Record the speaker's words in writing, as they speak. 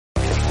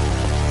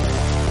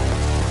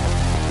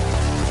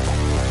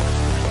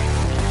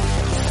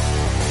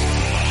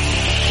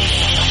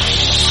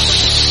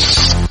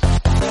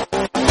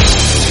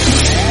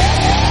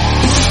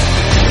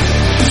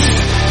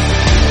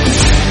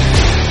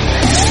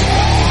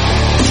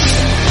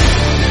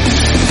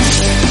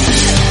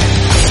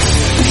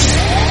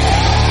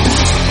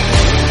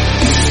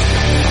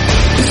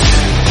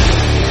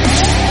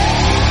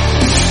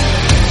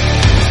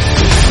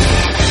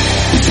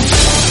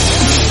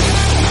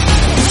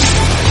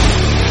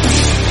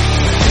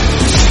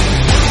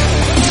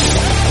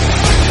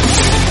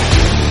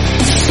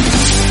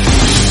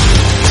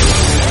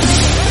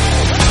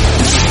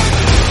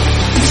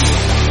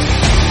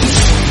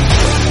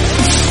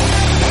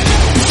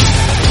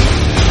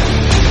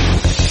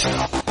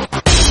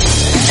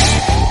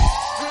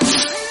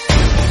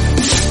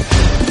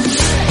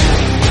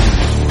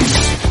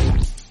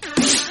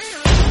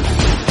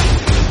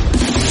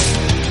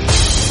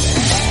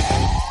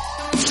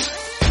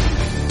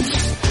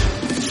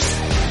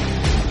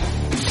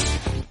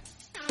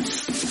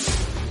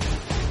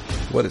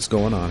What is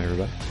going on,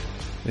 everybody?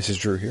 This is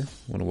Drew here.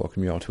 I want to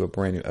welcome you all to a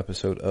brand new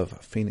episode of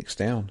Phoenix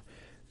Down.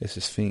 This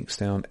is Phoenix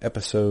Down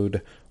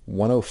episode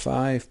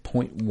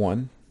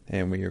 105.1,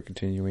 and we are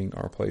continuing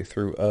our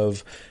playthrough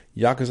of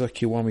Yakuza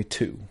Kiwami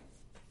 2.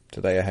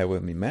 Today I have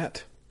with me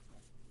Matt.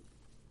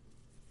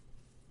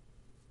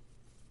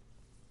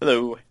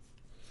 Hello.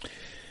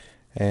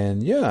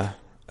 And yeah,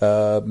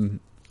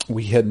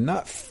 we had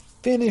not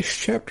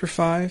finished Chapter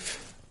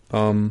 5.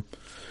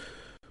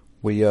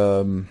 We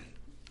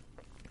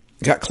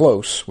got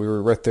close. We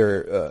were right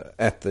there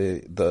at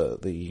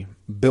the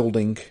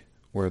building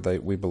where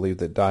we believed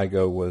that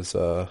Daigo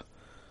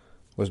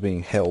was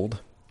being held,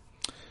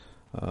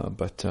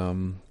 but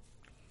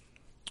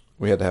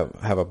we had to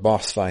have a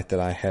boss fight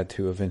that I had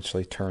to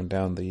eventually turn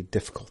down the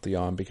difficulty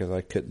on because I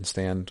couldn't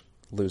stand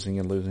losing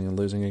and losing and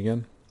losing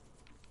again.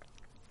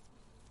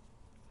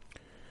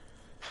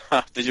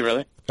 Did you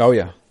really? Oh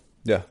yeah.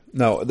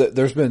 No,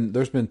 there's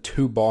been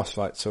 2 boss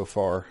fights so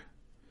far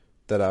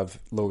that I've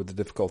lowered the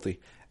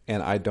difficulty,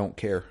 and I don't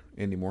care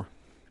anymore.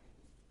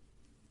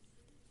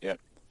 Yeah.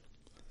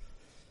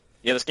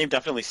 Yeah, this game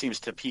definitely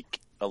seems to peak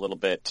a little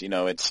bit. You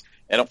know, I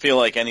don't feel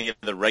like any of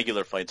the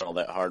regular fights are all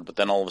that hard, but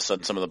then all of a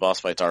sudden some of the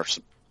boss fights are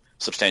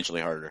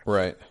substantially harder.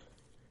 Right.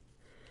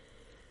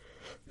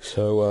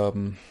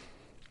 So,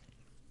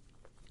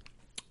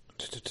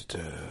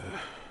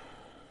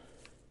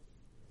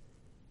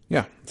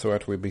 yeah, so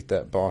after we beat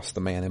that boss,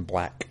 the man in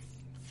black,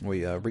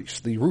 we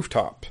reached the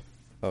rooftop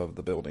of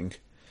the building.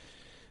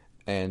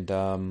 And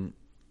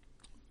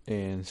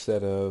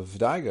instead of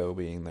Daigo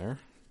being there,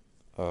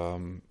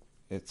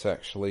 it's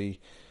actually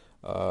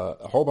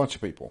a whole bunch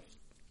of people.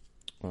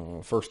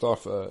 First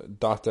off,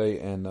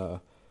 Date and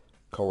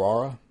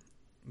Kawara,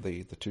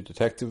 the 2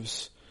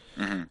 detectives.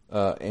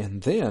 Mm-hmm.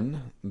 And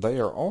then they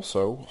are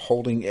also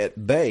holding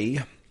at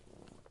bay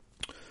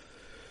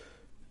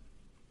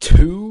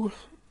 2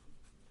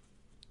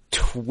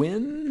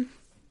 twin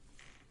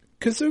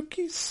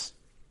Kazukis,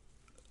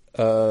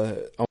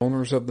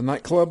 owners of the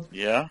nightclub.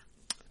 Yeah.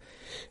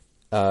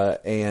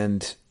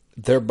 And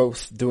they're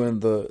both doing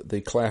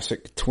the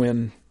classic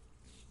twin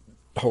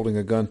holding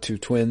a gun to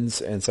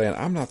twins and saying,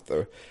 I'm not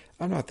the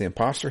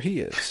imposter,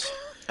 he is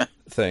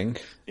thing.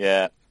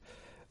 Yeah.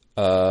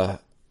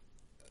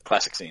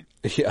 Classic scene.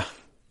 Yeah.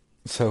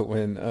 So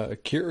when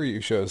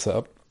Kiryu shows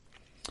up,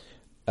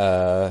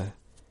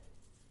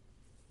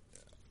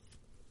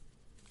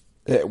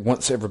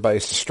 once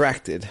everybody's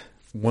distracted,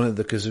 one of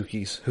the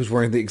Kazukis, who's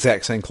wearing the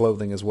exact same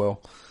clothing as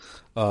well,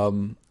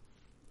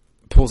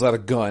 pulls out a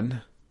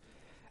gun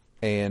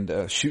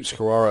and shoots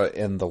Kawara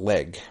in the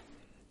leg.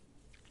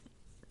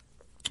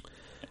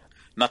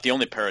 Not the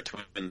only pair of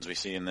twins we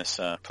see in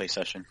this play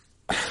session.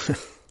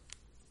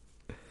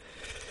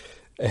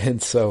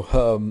 And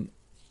so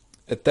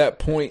at that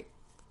point,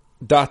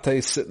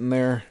 Date's sitting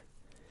there,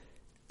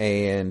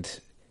 and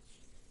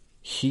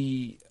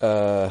he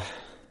ends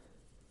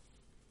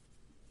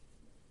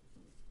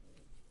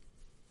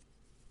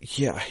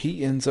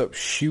up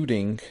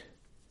shooting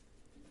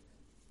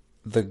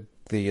the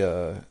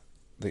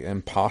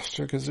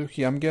imposter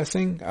Kazuki, I'm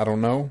guessing. I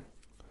don't know.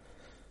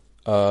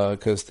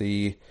 Because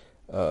the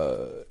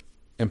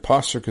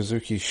imposter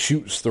Kazuki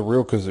shoots the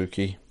real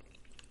Kazuki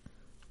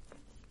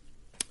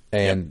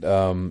and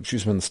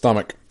shoots him in the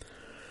stomach.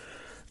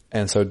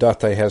 And so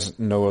Date has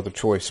no other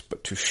choice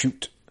but to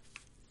shoot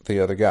the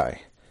other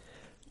guy.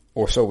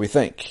 Or so we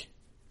think.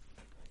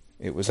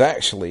 It was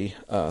actually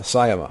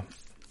Sayama.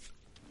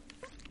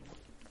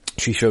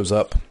 She shows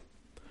up,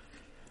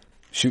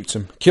 shoots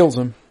him, kills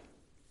him,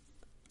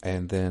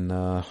 and then,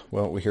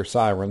 we hear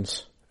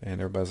sirens, and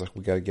everybody's like,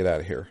 we gotta get out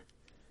of here.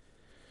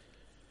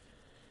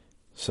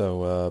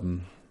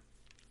 So,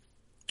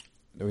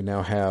 we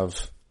now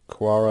have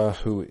Kawara,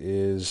 who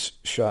is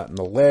shot in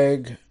the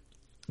leg,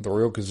 the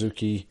real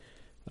Kazuki,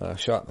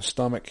 shot in the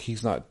stomach.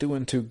 He's not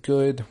doing too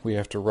good. We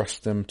have to rush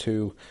them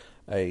to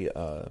a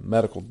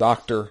medical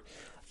doctor.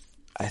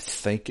 I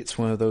think it's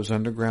one of those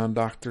underground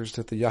doctors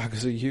that the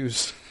Yakuza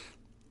use.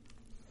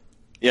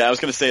 Yeah, I was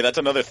going to say, that's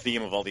another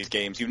theme of all these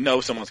games. You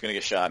know someone's going to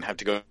get shot and have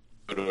to go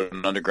to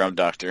an underground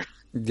doctor.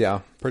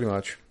 Yeah, pretty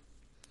much.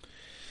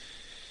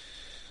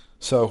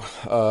 So,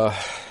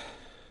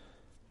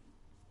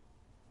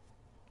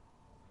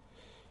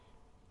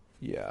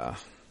 yeah,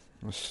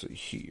 let's see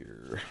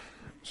here.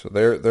 So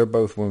they're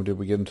both wounded.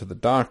 We get them to the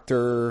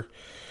doctor.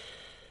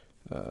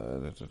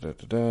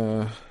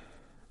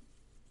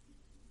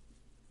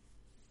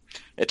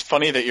 It's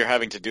funny that you're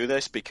having to do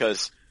this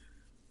because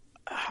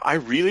I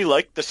really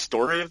like the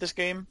story of this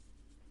game.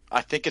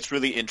 I think it's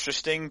really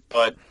interesting,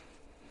 but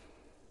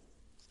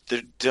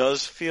there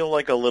does feel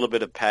like a little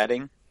bit of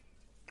padding.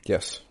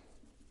 Yes.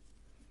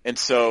 And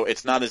so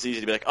it's not as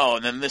easy to be like, oh,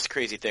 and then this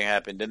crazy thing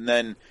happened, and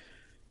then,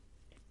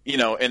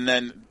 and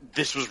then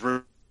this was...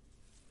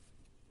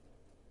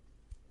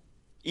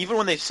 Even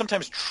when they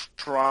sometimes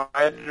try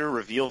to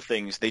reveal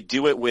things, they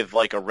do it with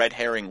like a red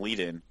herring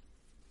lead-in.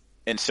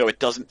 And so it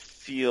doesn't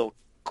feel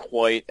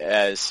quite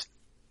as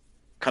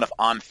kind of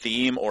on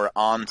theme or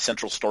on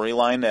central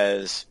storyline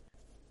as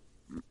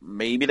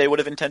maybe they would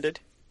have intended.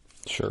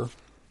 Sure.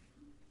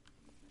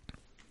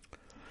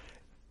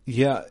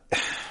 Yeah.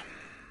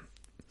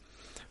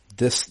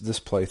 This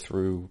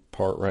playthrough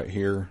part right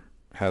here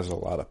has a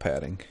lot of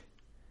padding.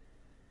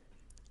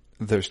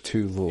 There's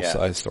two little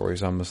side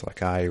stories. I'm just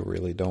like, I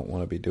really don't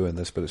want to be doing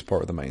this, but it's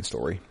part of the main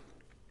story.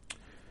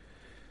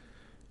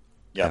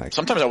 Yeah,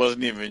 sometimes I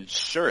wasn't even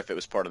sure if it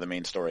was part of the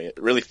main story.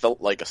 It really felt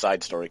like a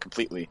side story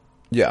completely.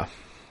 Yeah.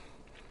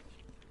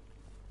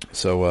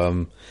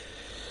 So,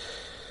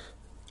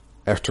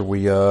 after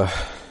we get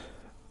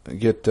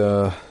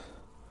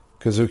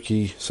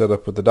Kazuki set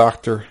up with the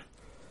doctor,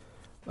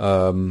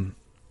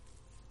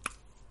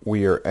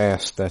 we are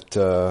asked that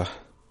to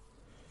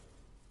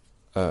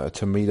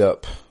meet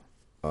up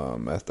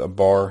at a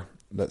bar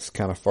that's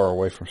kind of far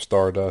away from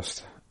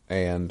Stardust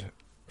and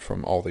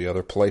from all the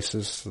other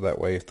places. So that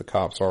way, if the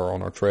cops are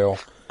on our trail,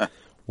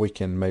 we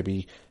can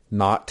maybe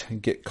not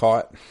get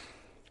caught.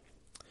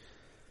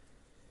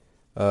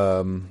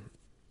 So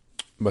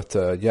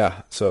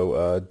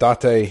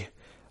Date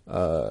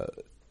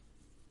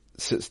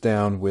sits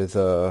down with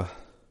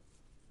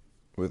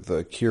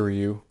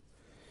Kiryu,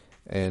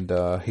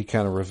 and he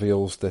kind of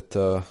reveals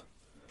that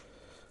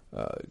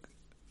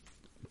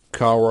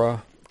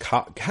Kara,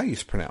 how do you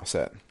pronounce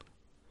that?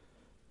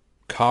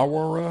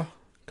 Kawara?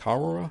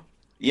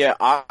 Yeah,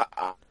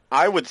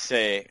 I would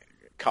say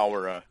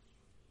Kawara,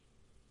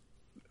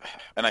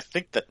 and I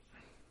think that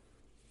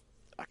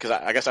because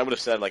I guess I would have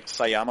said like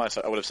Sayama,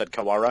 so I would have said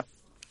Kawara,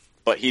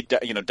 but he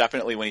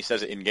definitely when he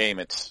says it in game,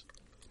 it's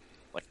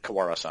like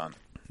Kawara-san,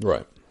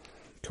 right?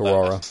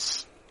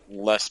 Kawara,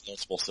 less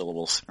multiple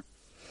syllables.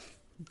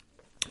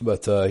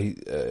 But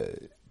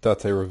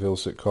Date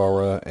reveals that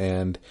Kara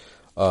and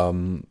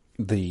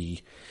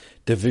the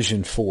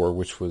Division 4,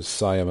 which was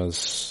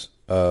Sayama's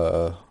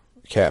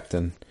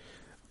captain,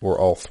 were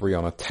all three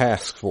on a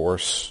task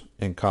force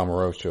in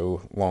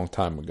Kamurocho a long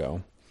time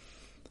ago.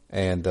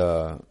 And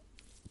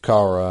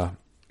Kara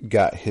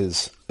got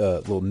his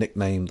little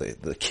nickname,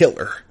 the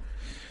Killer,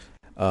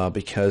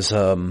 because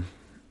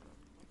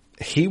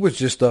he was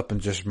just up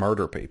and just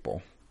murder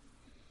people.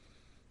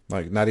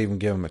 Like, not even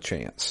give them a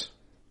chance.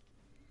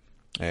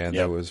 And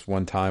there was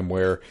one time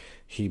where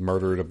he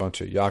murdered a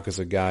bunch of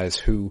Yakuza guys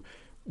who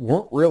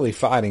weren't really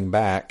fighting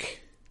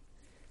back.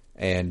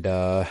 And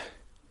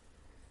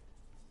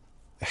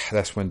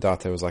that's when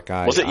Date was like,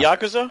 Was it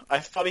Yakuza? I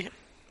thought he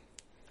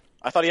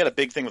had a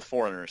big thing with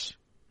foreigners.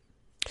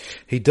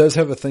 He does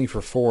have a thing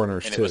for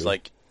foreigners, and too. It was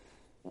like,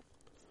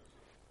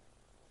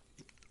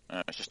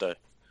 it's just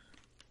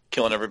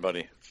killing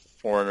everybody.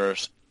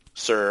 Foreigners,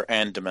 sir,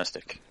 and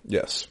domestic.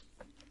 Yes.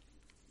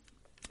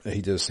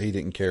 He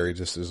didn't care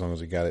just as long as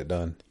he got it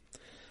done.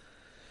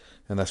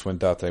 And that's when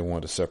Date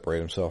wanted to separate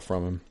himself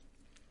from him.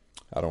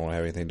 I don't want to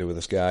have anything to do with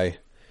this guy.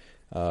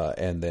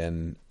 And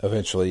then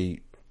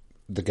eventually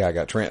the guy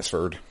got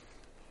transferred.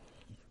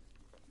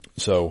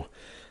 So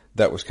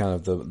that was kind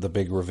of the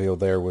big reveal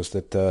there, was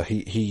that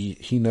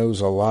he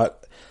knows a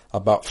lot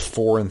about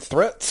foreign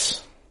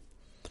threats.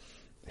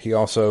 He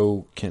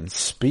also can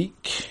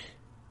speak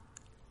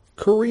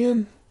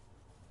Korean.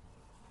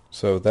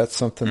 So that's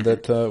something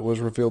that was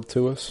revealed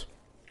to us.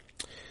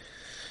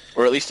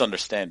 Or at least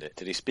understand it.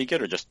 Did he speak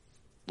it or just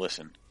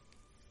listen?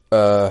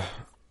 I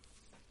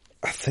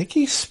think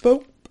he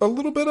spoke a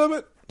little bit of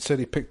it. Said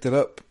he picked it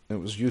up. It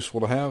was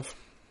useful to have.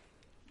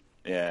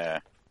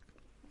 Yeah.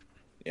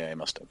 Yeah, he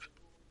must have.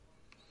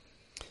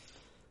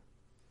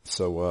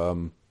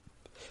 So,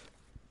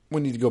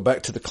 we need to go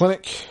back to the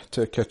clinic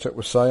to catch up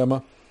with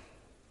Sayama.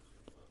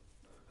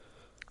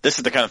 This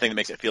is the kind of thing that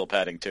makes it feel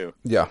padding, too.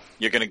 Yeah.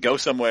 You're going to go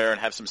somewhere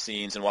and have some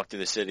scenes and walk through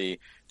the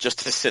city just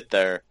to sit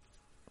there,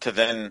 to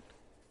then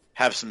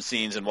have some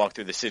scenes and walk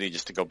through the city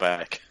just to go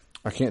back.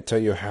 I can't tell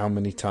you how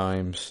many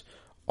times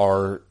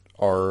our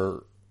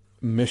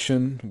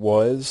mission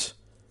was,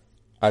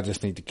 I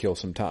just need to kill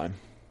some time.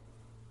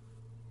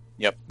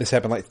 Yep. This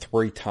happened like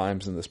 3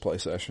 times in this play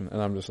session,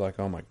 and I'm just like,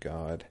 oh my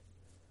god.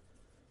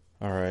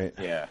 All right.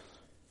 Yeah.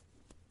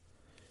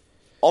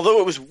 Although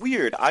it was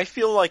weird, I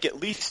feel like at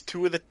least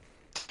 2 of the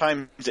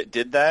times it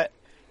did that,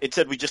 it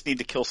said we just need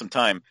to kill some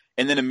time,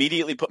 and then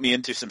immediately put me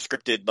into some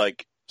scripted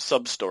like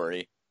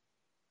sub-story.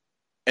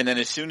 And then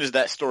as soon as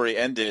that story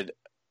ended,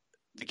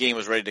 the game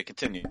was ready to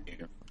continue.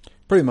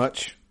 Pretty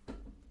much.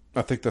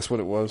 I think that's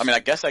what it was. I mean, I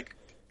guess I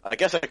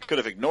could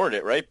have ignored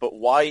it, right? But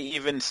why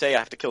even say I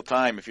have to kill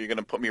time if you're going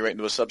to put me right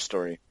into a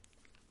sub-story?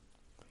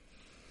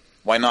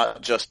 Why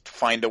not just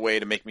find a way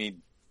to make me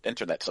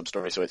enter that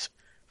sub-story so it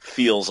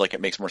feels like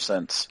it makes more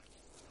sense?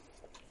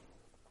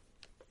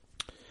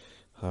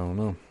 I don't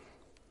know.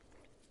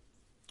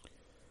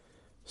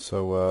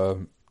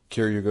 So,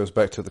 Kiryu goes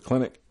back to the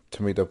clinic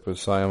to meet up with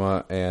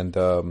Sayama and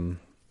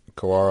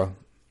Kawara.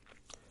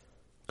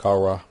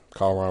 The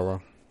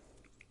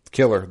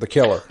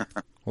killer.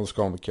 We'll just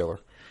call him the killer.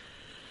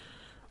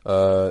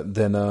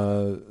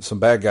 Then some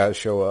bad guys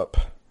show up.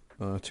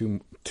 Two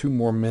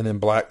more men in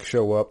black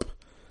show up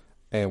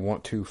and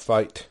want to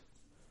fight.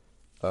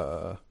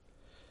 And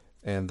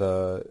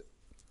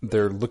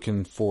they're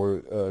looking for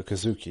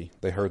Kazuki.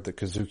 They heard that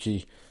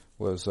Kazuki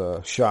was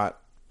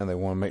shot, and they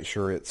want to make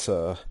sure it's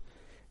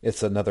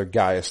another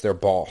guy. It's their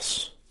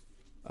boss,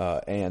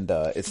 and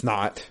it's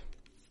not.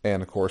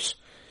 And of course,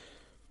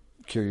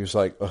 Kiryu's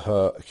like,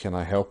 "Can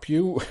I help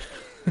you?"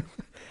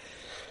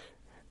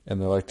 And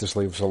they're like, "Just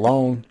leave us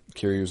alone."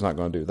 Kiryu's not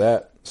going to do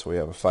that, so we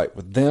have a fight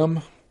with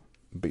them,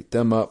 beat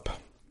them up,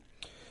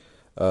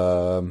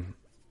 and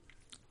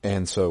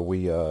so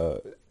we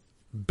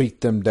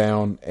beat them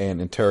down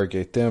and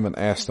interrogate them and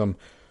ask them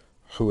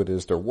who it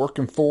is they're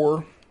working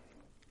for.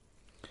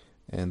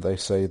 And they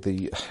say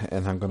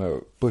and I'm going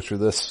to butcher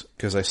this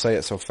because they say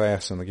it so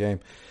fast in the game,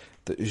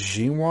 the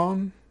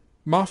Jinwan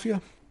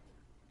Mafia?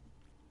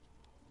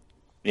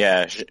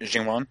 Yeah,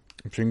 Jinwan.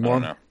 Jinwan? I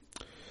don't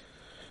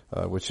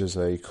know. Which is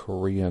a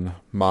Korean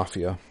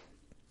mafia.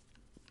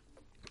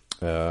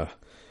 And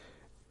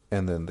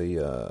then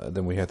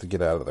then we have to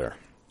get out of there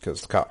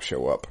because the cops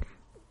show up.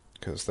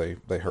 Because they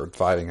heard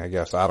fighting, I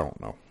guess. I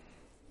don't know.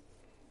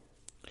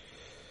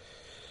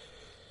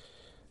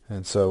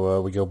 And so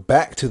we go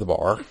back to the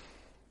bar.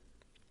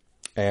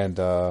 And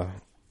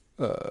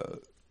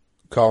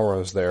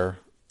Kara's there.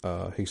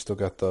 He's still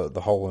got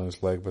the hole in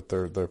his leg, but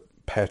they're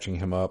patching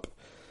him up.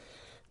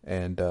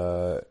 And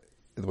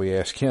we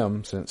ask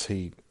him, since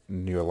he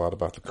knew a lot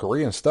about the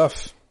Korean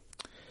stuff,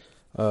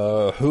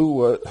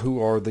 who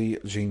are the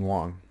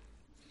Jinwan?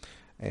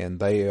 And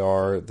they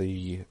are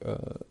the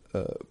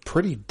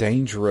pretty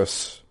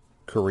dangerous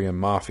Korean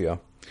mafia.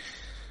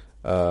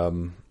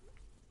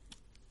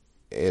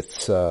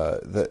 It's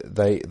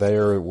they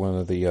are one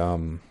of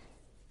the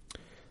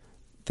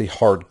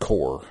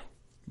hardcore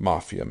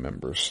mafia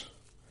members.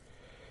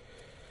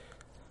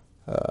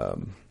 But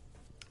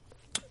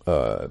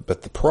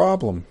the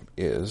problem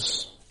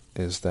is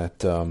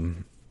that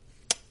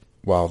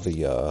while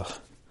the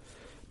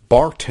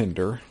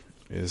bartender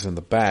is in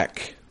the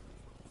back,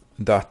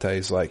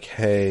 Date's like,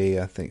 "Hey,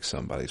 I think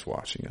somebody's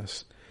watching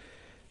us."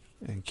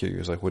 And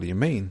Kiryu's like, "What do you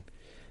mean?"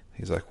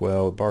 He's like,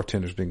 "Well, the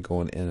bartender's been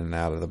going in and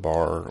out of the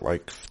bar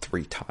like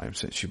 3 times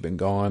since you've been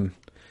gone.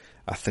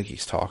 I think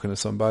he's talking to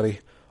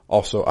somebody.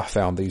 Also, I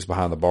found these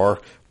behind the bar."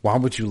 Why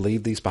would you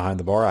leave these behind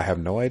the bar? I have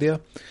no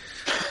idea.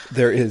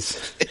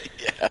 There's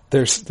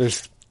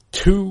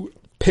 2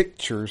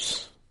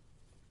 pictures,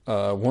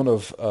 one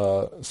of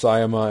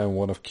Sayama and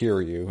one of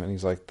Kiryu, and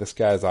he's like, "This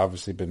guy's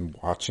obviously been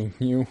watching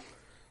you.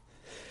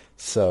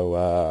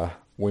 So,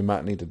 we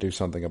might need to do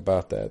something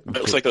about that." It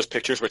looks like those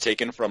pictures were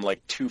taken from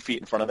like 2 feet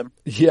in front of them.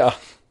 Yeah.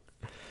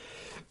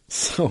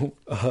 So,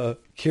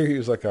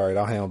 Kiryu's like, "All right,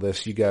 I'll handle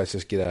this. You guys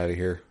just get out of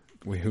here.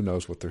 Who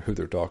knows who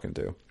they're talking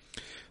to."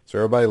 So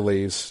everybody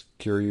leaves.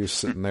 Kiryu's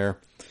sitting there,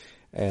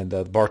 and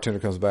the bartender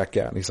comes back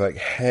out, and he's like,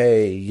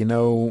 "Hey,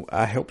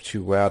 I helped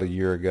you out a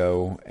year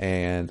ago,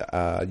 and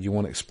you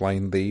want to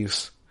explain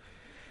these?"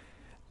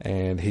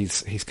 And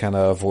he's kind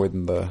of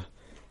avoiding the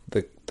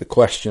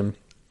question.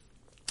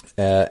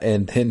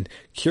 And then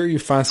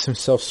Kiryu finds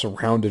himself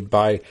surrounded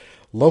by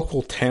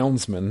local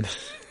townsmen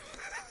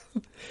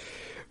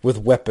with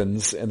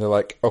weapons, and they're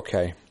like,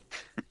 "Okay,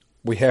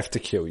 we have to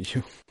kill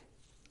you.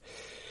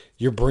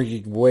 You're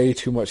bringing way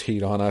too much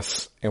heat on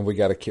us, and we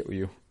got to kill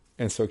you."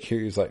 And so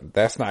Kiryu's like,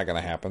 "That's not going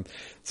to happen."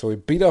 So we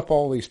beat up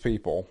all these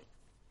people,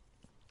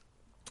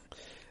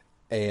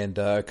 and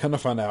come to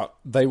find out,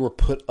 they were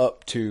put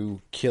up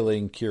to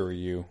killing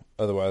Kiryu.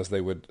 Otherwise, they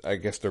would, I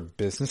guess, their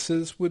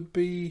businesses would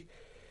be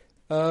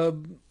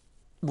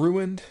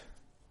ruined.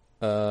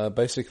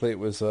 Basically, it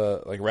was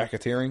like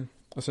racketeering,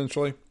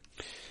 essentially.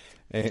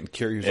 And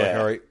Kiryu's like,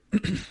 "All right,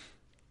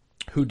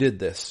 who did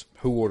this?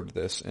 Who ordered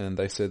this?" And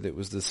they said it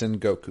was the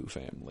Sengoku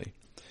family.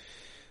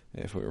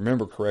 If we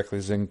remember correctly,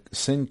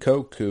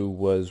 Sengoku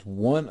was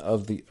one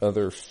of the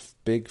other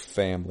big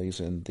families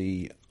in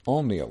the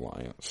Omni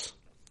Alliance.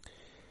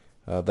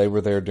 They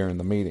were there during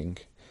the meeting,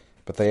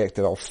 but they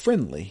acted all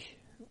friendly.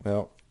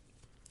 Well,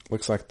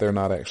 looks like they're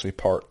not actually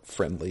part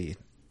friendly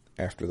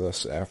after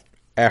this.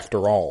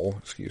 After all,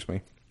 excuse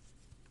me.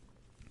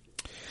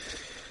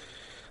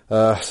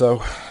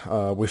 So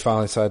we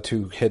finally decided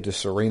to head to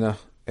Serena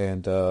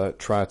and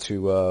try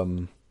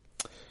to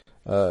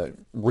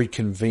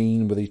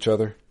reconvene with each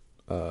other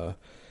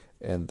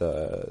and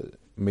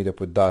meet up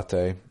with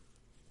Date.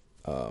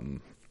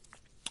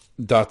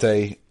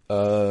 Date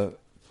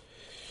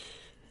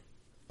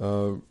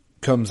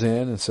comes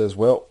in and says,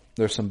 "Well,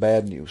 there's some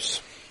bad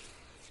news.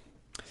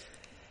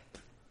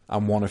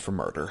 I'm wanted for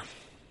murder."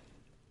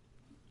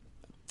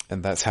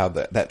 And that's how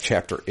that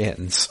chapter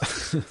ends.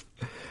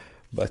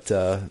 But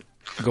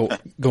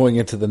going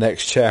into the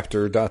next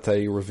chapter,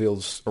 Date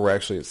reveals, or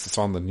actually it's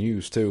on the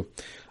news too,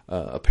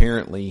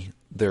 apparently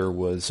there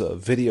was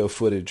video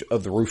footage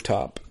of the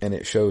rooftop, and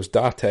it shows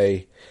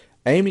Date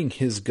aiming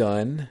his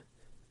gun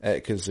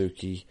at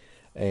Kazuki,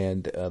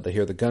 and they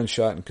hear the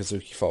gunshot, and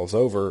Kazuki falls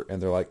over,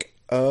 and they're like,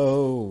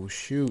 "Oh,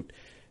 shoot,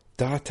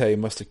 Date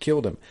must have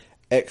killed him.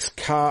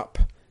 Ex-cop,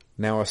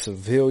 now a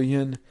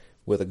civilian,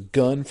 with a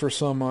gun for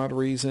some odd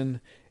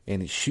reason,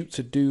 and he shoots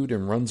a dude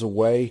and runs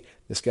away.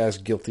 This guy's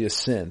guilty of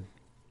sin."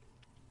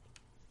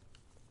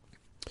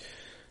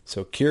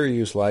 So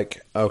Kiryu's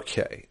like,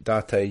 okay,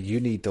 Date, you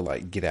need to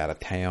like get out of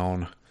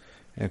town.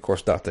 And of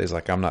course Date's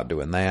like, I'm not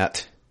doing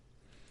that.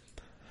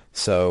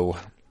 So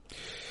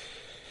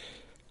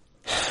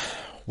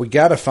we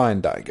gotta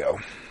find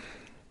Daigo.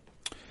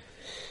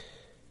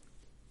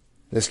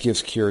 This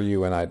gives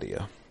Kiryu an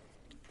idea.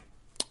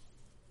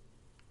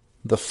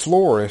 The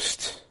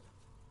florist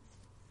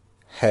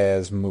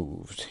has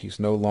moved. He's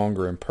no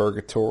longer in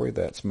Purgatory.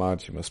 That's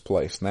Majima's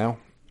place now.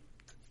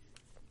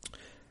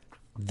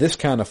 This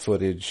kind of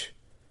footage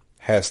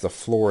has the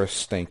florist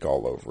stink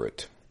all over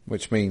it,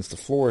 which means the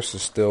florist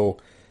is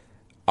still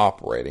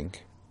operating.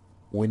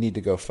 We need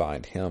to go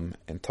find him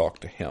and talk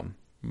to him.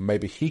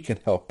 Maybe he can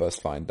help us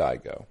find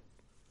Daigo.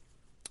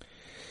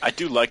 I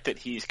do like that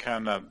he's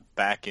kind of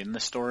back in the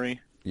story.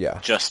 Yeah.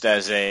 Just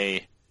as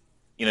a,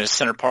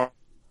 center part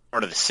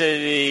of the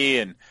city,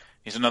 and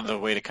he's another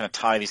way to kind of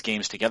tie these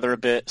games together a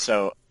bit.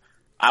 So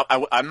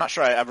I'm not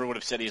sure I ever would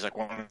have said he's like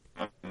one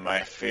of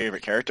my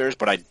favorite characters,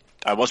 but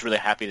I was really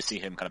happy to see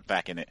him kind of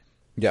back in it.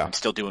 Yeah. And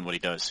still doing what he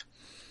does.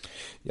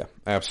 Yeah,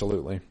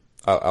 absolutely.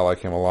 I like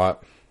him a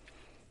lot.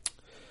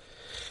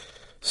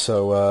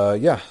 So,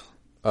 yeah.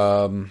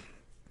 So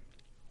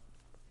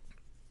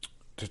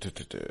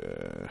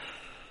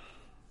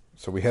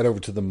we head over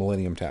to the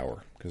Millennium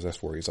Tower, because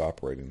that's where he's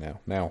operating now.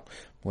 Now,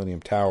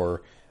 Millennium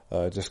Tower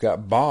just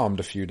got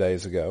bombed a few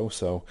days ago,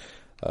 so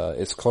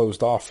it's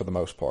closed off for the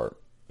most part.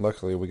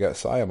 Luckily, we got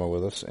Sayama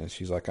with us, and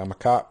she's like, I'm a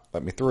cop,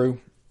 let me through.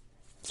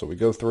 So we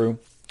go through,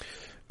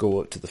 go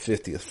up to the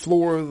 50th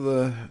floor of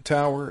the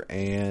tower,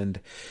 and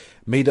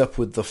meet up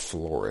with the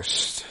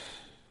florist,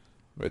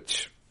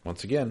 which,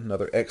 once again,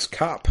 another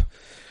ex-cop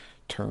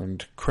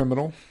turned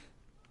criminal,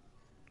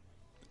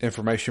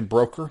 information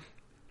broker.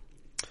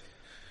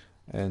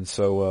 And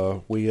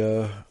so we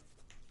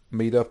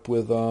meet up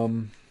with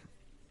the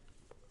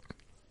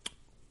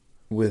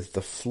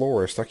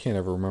florist. I can't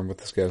ever remember what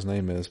this guy's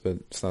name is, but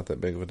it's not that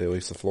big of a deal.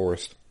 He's the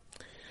florist.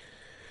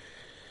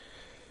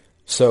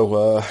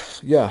 So,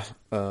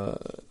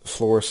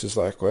 florist is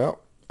like,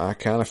 well, I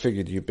kind of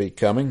figured you'd be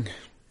coming.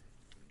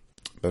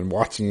 Been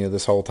watching you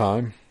this whole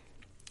time.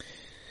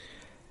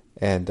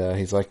 And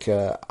he's like,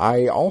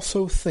 I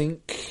also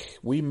think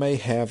we may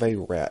have a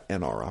rat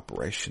in our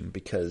operation,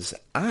 because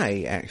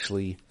I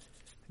actually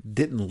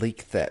didn't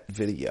leak that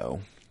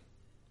video.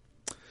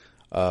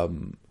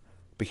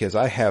 Because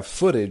I have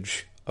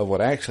footage of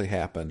what actually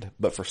happened,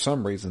 but for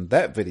some reason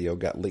that video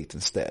got leaked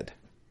instead.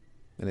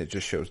 And it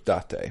just shows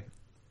Date.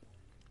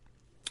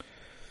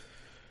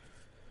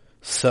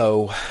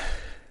 So,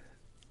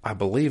 I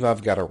believe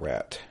I've got a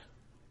rat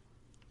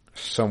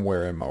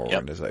somewhere in my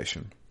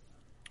organization.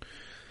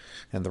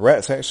 And the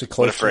rat's actually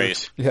closer. What a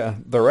phrase. Yeah,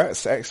 the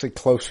rat's actually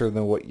closer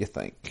than what you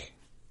think.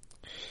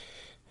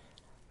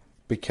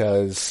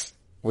 Because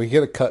we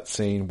get a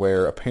cutscene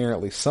where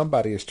apparently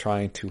somebody is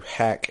trying to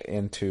hack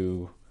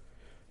into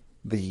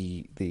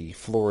the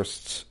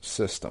florist's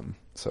system.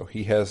 So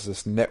he has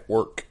this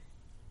network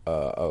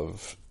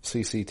of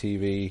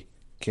CCTV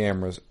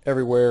cameras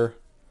everywhere.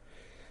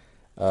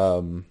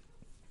 And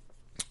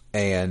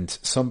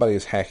somebody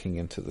is hacking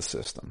into the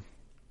system.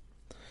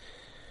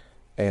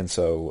 And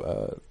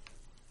so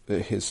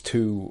his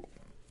two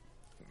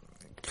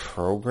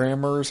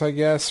programmers, I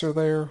guess, are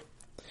there.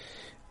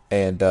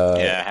 And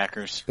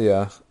hackers.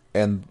 Yeah,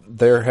 and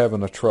they're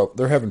having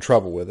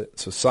trouble with it.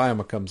 So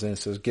Sayama comes in and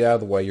says, "Get out of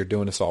the way! You're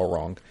doing this all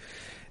wrong."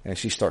 And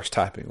she starts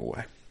typing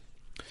away.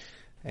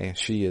 And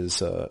she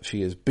is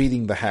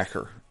beating the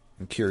hacker.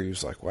 And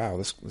Kiryu's like,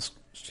 "Wow,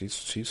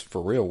 she's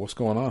for real. What's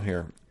going on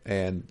here?"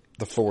 And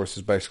the florist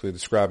is basically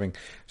describing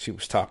she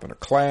was top in her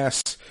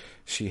class.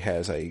 She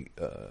has a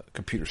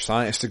computer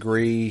science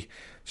degree.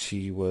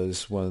 She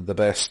was one of the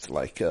best,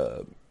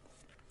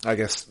 I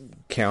guess,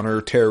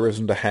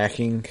 counter-terrorism to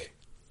hacking.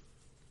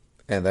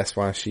 And that's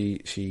why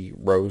she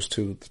rose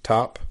to the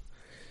top.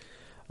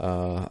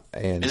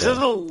 And is it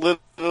a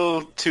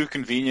little too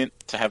convenient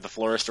to have the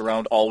florist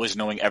around, always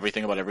knowing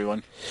everything about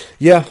everyone?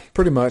 Yeah,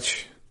 pretty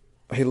much.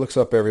 He looks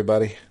up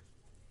everybody.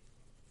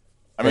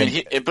 I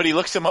mean, but he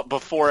looks him up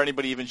before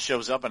anybody even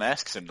shows up and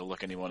asks him to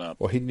look anyone up.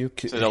 Well, he knew.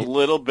 So there's a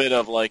little bit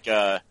of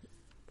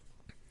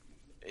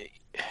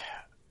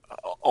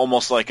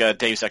almost like a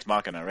Deus Ex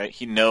Machina, right?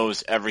 He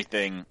knows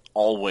everything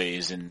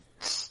always, and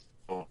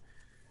so,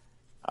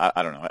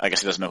 I don't know. I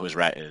guess he doesn't know who his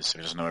rat is, so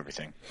he doesn't know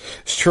everything.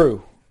 It's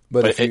true,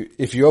 but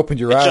if you opened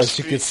your eyes,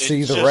 you could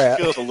see the rat.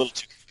 It feels a little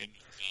too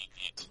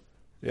convenient.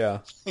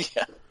 Yeah.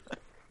 Yeah.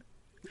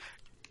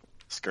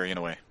 Scurrying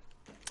away.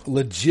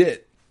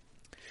 Legit.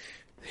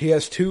 He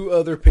has two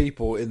other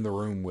people in the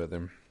room with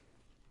him.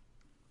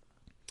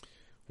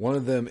 One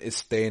of them is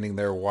standing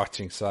there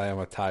watching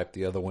Sayama type.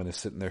 The other one is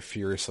sitting there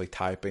furiously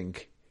typing.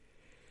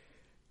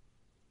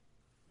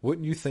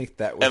 Wouldn't you think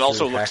that was and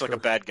also your looks hacker? like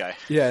a bad guy.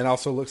 Yeah, and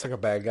also looks like a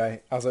bad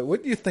guy. I was like,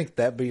 wouldn't you think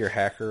that'd be your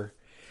hacker?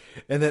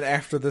 And then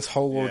after this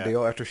whole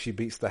ordeal, after she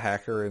beats the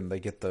hacker and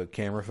they get the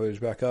camera footage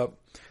back up,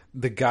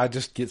 the guy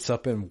just gets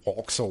up and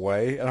walks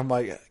away. And I'm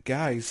like,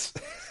 guys,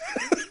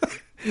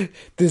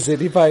 does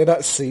anybody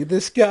not see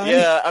this guy?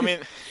 Yeah, I mean,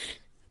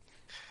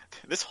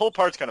 this whole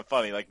part's kind of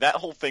funny. Like, that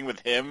whole thing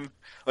with him,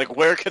 like,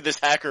 where could this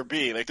hacker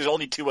be? Like, there's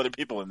only 2 other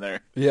people in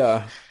there.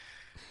 Yeah.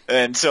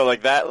 And so,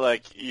 like, that,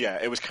 like, yeah,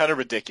 it was kind of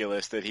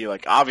ridiculous that he,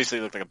 like, obviously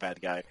looked like a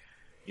bad guy.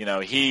 You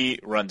know, he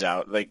runs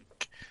out. Like,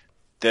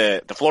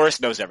 the florist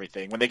knows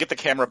everything. When they get the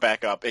camera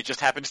back up, it just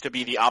happens to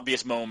be the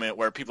obvious moment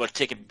where people are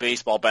taking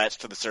baseball bats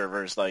to the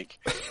servers. Like,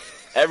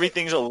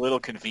 everything's a little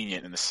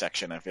convenient in this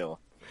section, I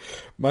feel.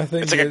 My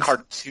thing It's like is, a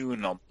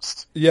cartoon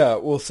almost. yeah,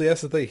 well, see,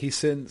 that's the thing.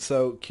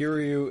 So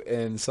Kiryu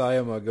and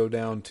Sayama go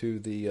down to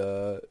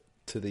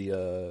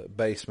the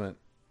basement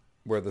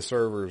where the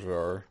servers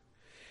are,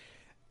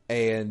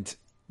 and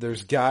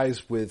there's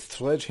guys with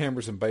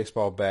sledgehammers and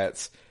baseball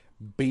bats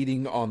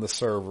beating on the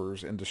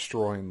servers and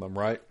destroying them,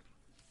 right?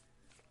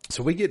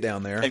 So we get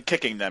down there. And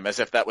kicking them as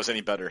if that was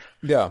any better.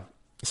 Yeah.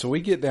 So we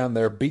get down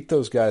there, beat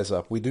those guys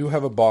up. We do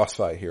have a boss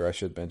fight here, I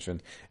should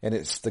mention. And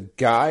it's the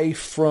guy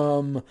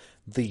from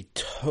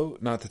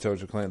not the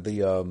Tojo Clan,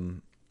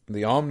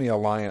 the Omni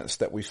Alliance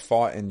that we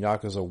fought in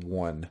Yakuza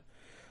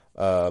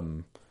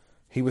 1.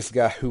 He was the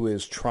guy who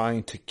is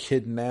trying to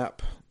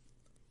kidnap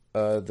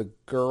the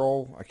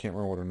girl. I can't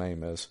remember what her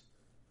name is.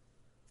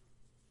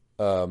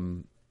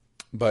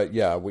 But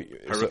yeah,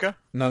 Haruka?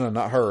 No,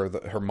 not her.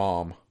 Her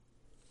mom.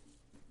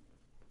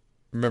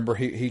 Remember,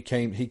 he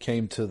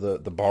came to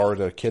the bar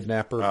to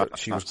kidnap her, but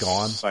she was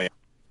gone.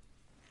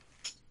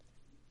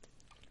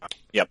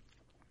 Yep.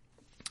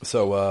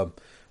 So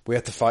we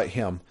have to fight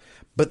him,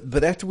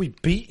 but after we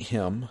beat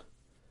him,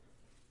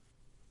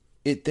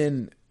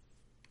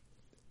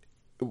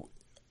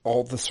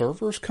 all the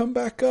servers come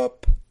back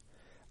up.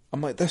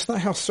 I'm like, that's not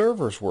how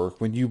servers work.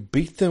 When you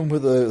beat them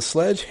with a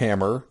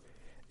sledgehammer,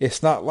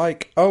 it's not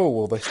like, oh,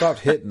 well, they stopped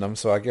hitting them,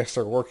 so I guess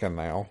they're working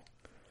now.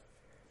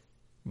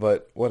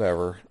 But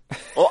whatever.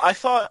 Well, I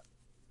thought,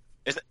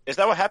 is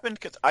that what happened?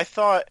 Because I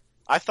thought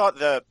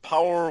the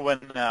power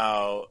went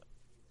out.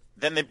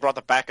 Then they brought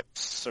the backup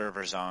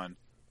servers on.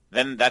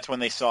 Then that's when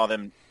they saw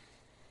them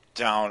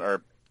down,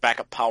 or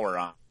backup power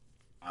on.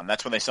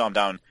 That's when they saw them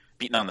down,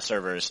 beating on the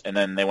servers, and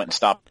then they went and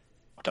stopped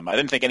them. I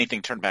didn't think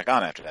anything turned back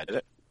on after that, did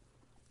it?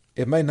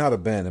 It may not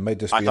have been. It may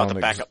just be on. I thought the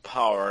backup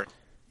power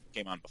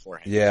came on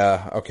beforehand.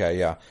 Yeah. Okay.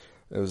 Yeah.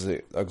 It was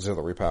the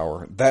auxiliary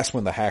power. That's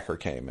when the hacker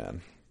came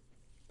in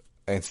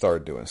and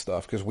started doing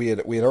stuff, because we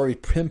had already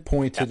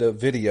pinpointed a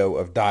video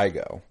of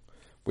Daigo.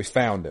 We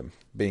found him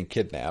being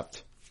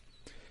kidnapped,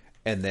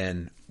 and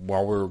then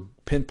while we were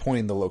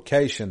pinpointing the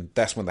location,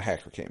 that's when the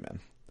hacker came in.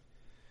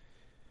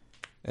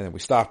 And then we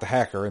stopped the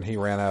hacker, and he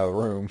ran out of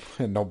the room,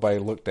 and nobody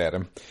looked at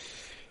him.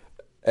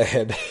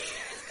 And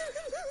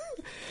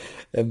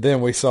and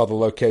then we saw the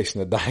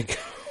location of Daigo.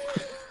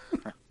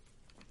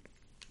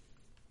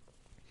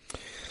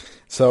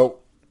 So,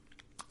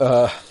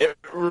 it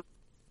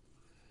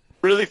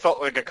really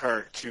felt like a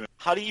cartoon.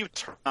 How do you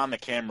turn on the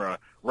camera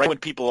right when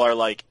people are,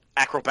 like,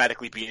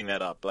 acrobatically beating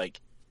that up? Like,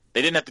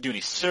 they didn't have to do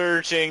any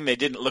searching. They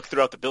didn't look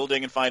throughout the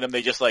building and find them.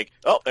 They just, like,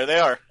 oh, there they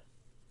are.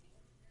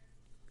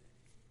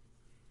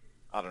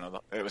 I don't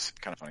know. It was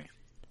kind of funny.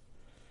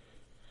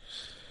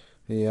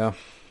 Yeah.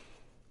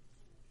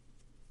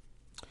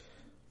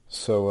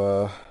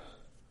 So,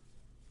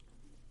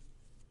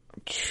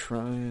 I'm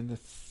trying to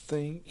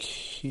think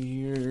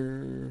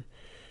here.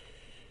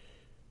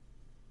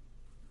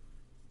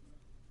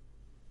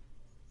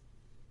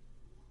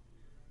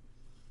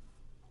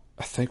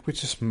 I think we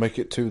just make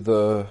it to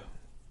the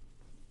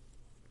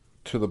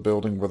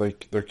building where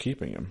they're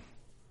keeping him.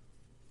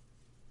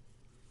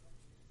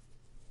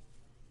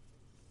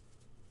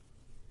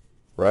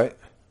 Right?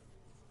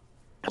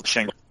 The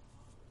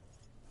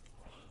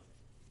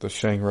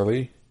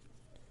Shangri-La?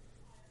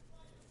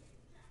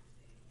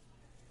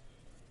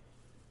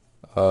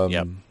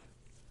 Yep.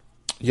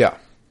 Yeah.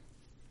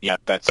 Yeah,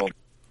 that's all.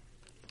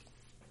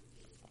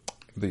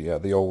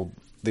 The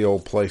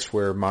old place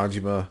where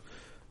Majima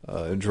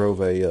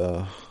drove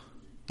a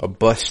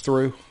bus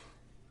through,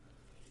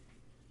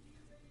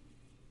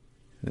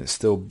 and it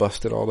still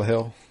busted all to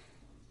hell.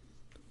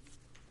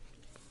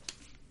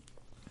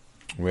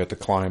 We had to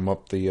climb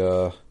up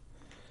that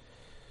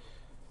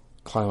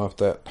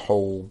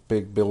whole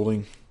big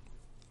building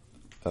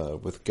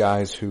with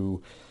guys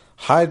who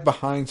hide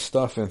behind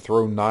stuff and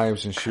throw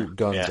knives and shoot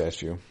guns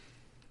at you.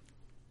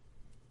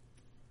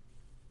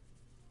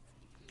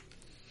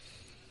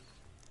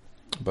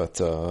 But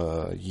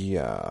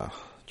yeah,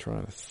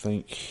 trying to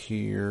think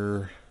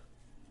here.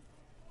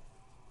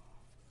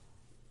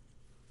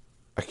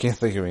 I can't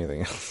think of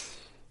anything else.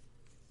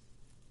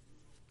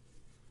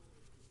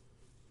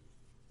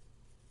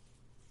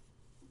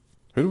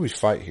 Who do we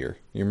fight here?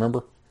 You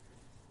remember?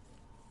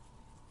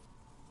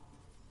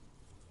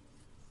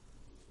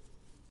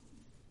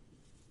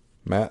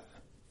 Matt?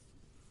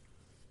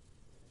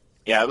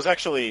 Yeah, it was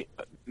actually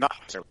not,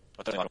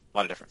 but there's a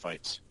lot of different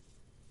fights.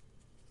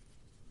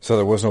 So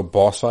there was no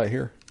boss fight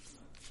here?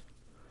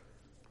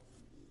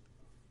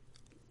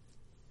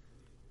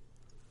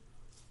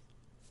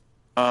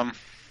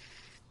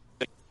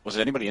 Was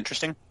it anybody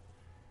interesting?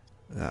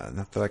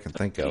 Not that I can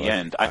think of. At the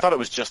end, I thought it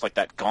was just like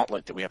that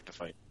gauntlet that we have to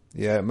fight.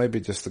 Yeah, it may be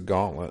just the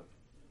gauntlet.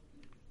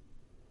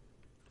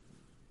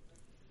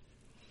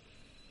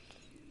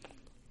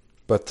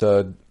 But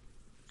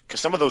Because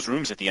some of those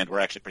rooms at the end were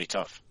actually pretty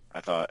tough, I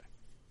thought.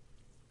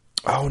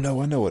 oh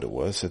no, I know what it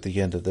was at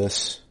the end of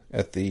this.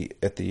 At the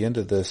end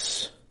of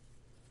this.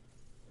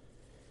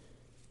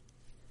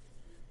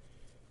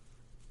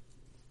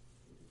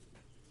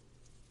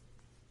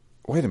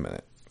 Wait a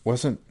minute.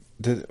 Wasn't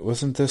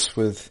this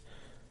with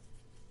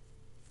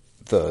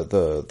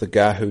the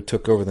guy who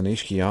took over the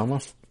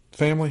Nishikiyama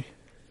family?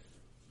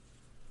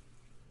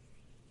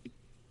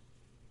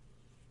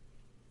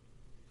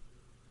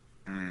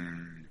 Hmm.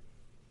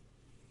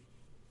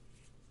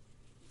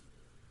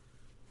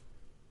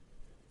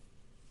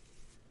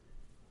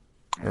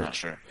 I'm not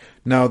sure.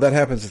 No, that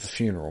happens at the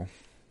funeral.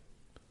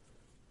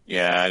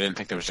 Yeah, I didn't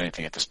think there was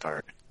anything at this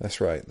part. That's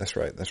right.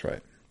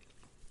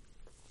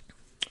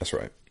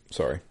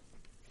 Sorry.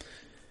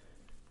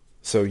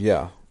 So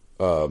yeah,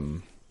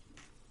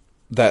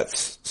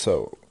 that's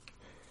so.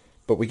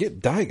 But we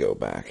get Daigo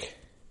back.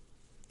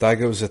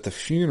 Daigo's at the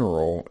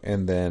funeral,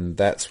 and then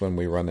that's when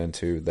we run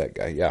into that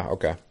guy. Yeah,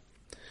 okay.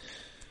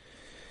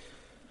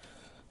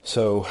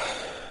 So,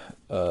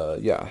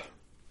 yeah.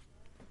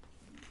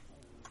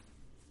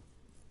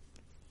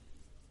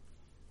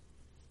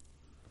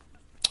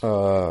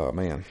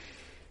 Man.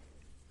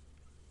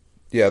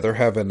 Yeah, they're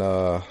having,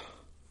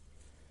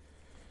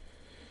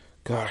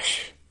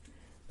 gosh,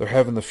 they're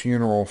having the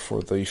funeral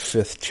for the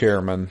 5th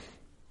chairman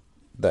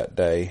that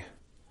day,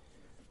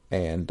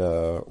 and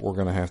we're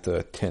going to have to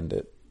attend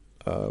it.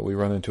 We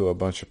run into a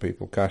bunch of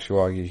people.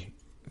 Kashiwagi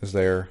is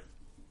there,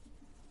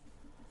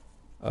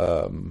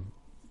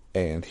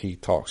 and he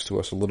talks to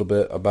us a little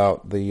bit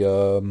about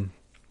the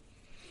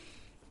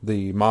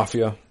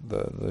mafia,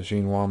 the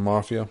Jinwan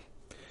mafia.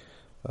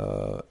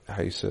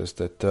 He says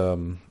that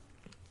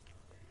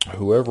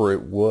whoever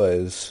it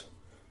was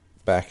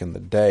back in the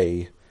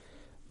day,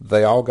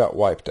 they all got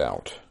wiped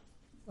out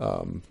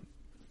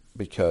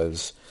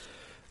because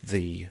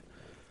the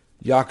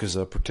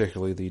Yakuza,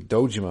 particularly the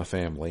Dojima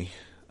family,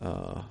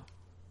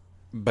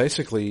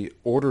 basically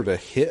ordered a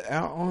hit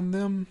out on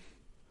them,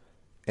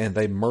 and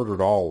they murdered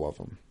all of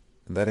them.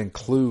 And that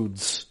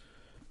includes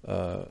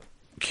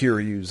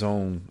Kiryu's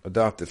own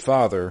adopted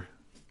father,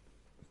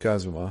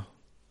 Kazuma.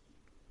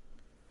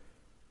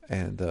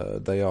 And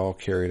they all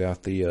carried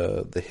out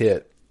the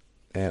hit,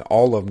 and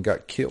all of them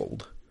got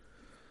killed.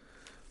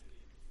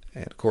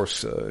 And of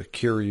course,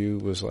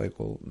 Kiryu was like,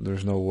 "Well,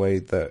 there's no way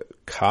that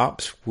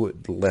cops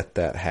would let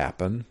that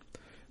happen."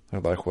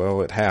 They're like,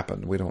 "Well, it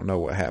happened. We don't know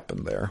what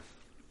happened there."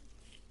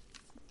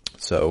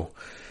 So,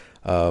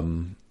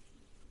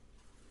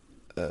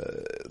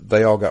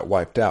 they all got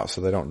wiped out, so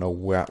they don't know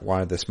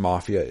why this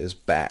mafia is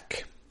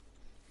back.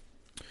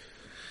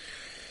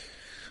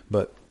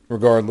 But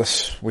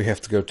regardless, we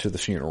have to go to the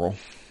funeral.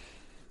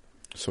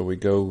 So we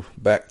go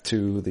back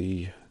to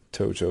the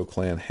Tojo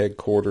clan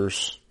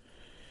headquarters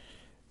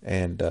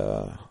and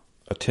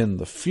attend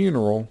the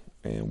funeral.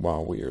 And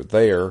while we are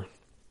there,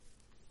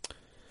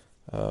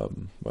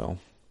 well,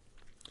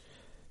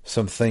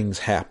 some things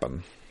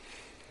happen.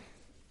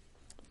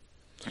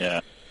 Yeah.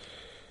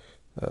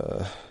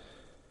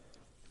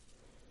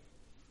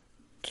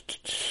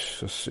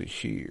 Let's see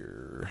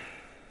here.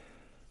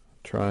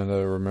 Trying to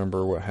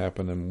remember what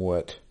happened and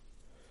what.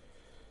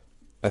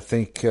 I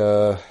think,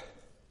 yeah,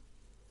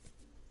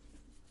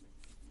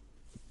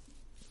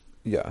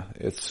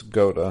 it's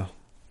Goda.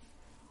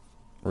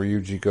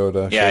 Ryuji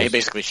Goda. Yeah, he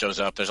basically shows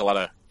up. There's a lot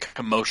of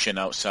commotion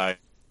outside.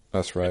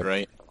 That's right.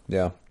 Right?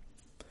 Yeah.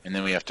 And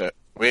then we have to...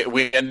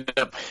 We end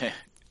up...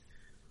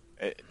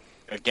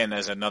 Again,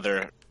 there's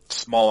another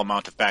small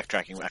amount of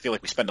backtracking. I feel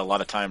like we spend a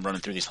lot of time running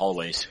through these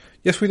hallways.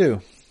 Yes, we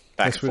do.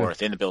 Back and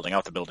forth, in the building,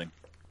 out the building.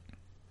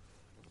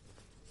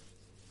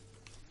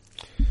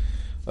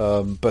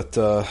 But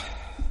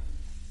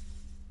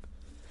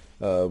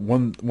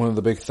one of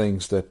the big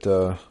things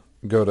that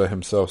Goda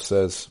himself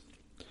says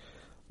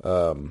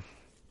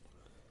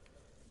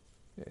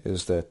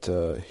is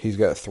that he's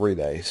got 3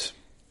 days.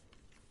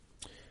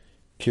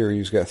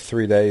 Kiryu's got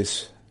 3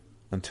 days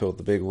until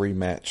the big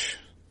rematch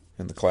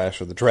in the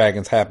Clash of the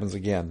Dragons happens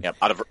again. Yep,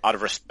 out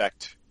of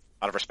respect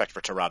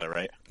for Terada,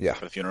 right? Yeah,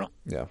 for the funeral.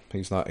 Yeah,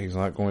 he's not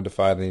going to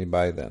fight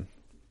anybody then.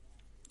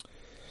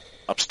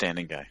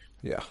 Upstanding guy.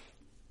 Yeah.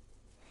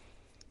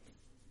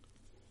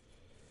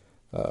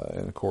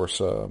 And of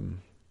course,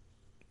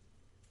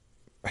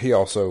 he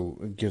also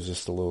gives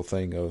us the little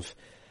thing of,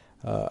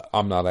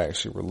 I'm not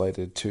actually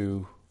related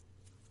to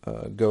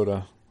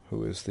Goda,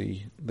 who is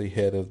the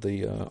head of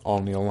the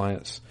Omni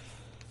Alliance.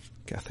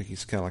 I think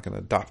he's kind of like an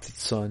adopted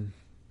son.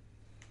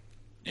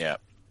 Yeah.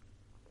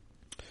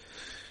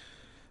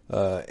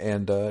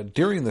 And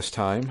during this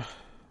time,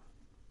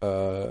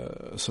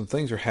 some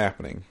things are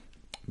happening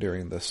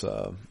during this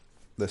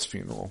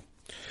funeral.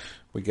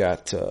 We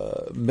got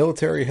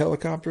military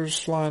helicopters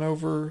flying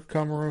over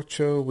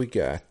Kamurocho. We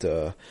got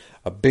a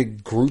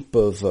big group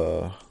of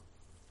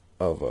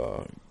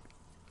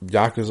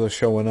Yakuza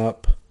showing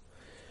up.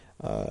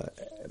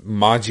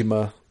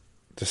 Majima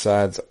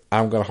decides,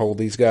 I'm going to hold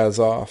these guys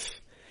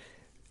off.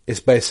 It's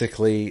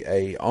basically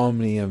a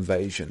Omni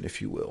invasion, if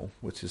you will,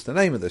 which is the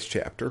name of this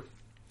chapter.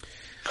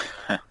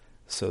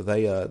 So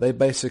they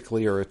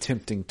basically are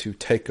attempting to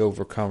take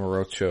over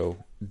Kamurocho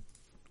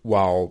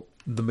while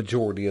the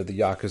majority of the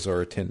Yakuza are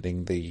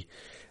attending the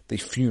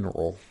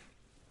funeral.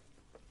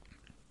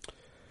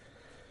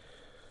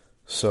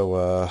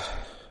 So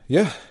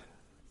yeah.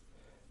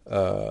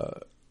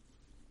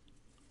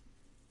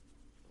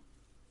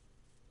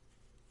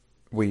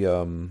 We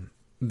then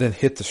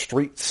hit the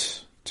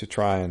streets to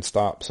try and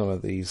stop some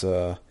of these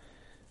Omni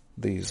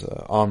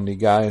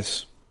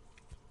guys.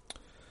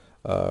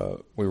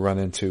 We run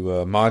into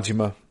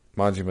Majima.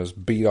 Majima's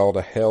beat all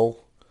to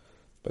hell,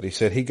 but he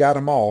said he got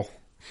them all.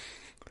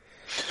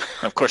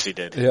 Of course he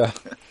did. Yeah.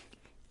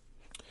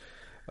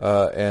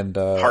 And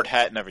hard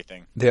hat and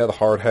everything. Yeah, the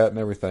hard hat and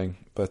everything.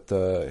 But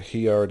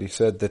he already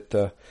said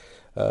that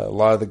a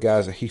lot of the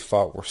guys that he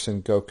fought were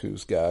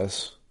Sengoku's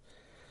guys.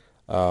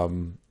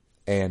 And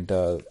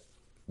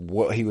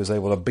what he was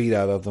able to beat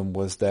out of them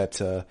was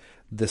that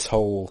this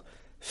whole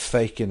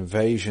fake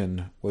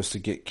invasion was to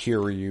get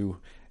Kiryu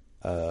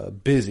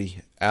busy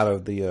out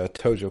of the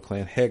Tojo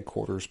clan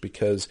headquarters,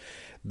 because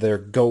they're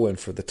going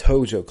for the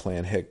Tojo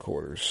clan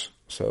headquarters.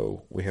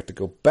 So we have to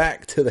go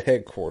back to the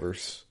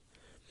headquarters.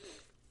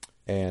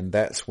 And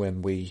that's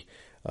when we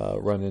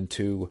run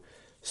into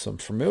some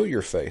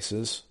familiar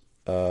faces,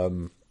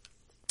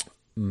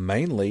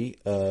 mainly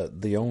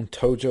the own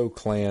Tojo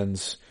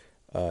clan's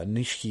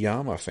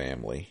Nishiyama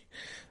family.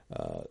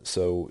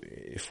 So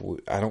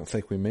I don't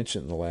think we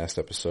mentioned in the last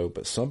episode,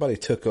 but somebody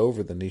took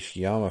over the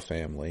Nishiyama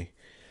family,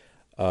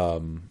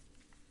 and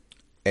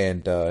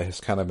has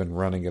kind of been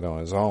running it on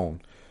his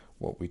own.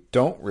 What we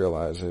don't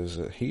realize is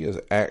that he has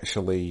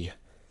actually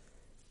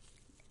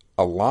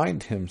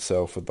aligned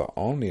himself with the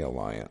Omni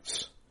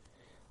Alliance,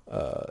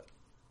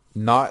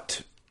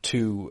 not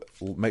to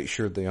make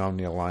sure the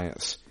Omni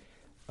Alliance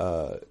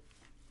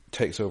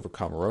takes over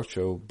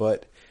Kamurocho,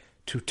 but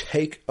to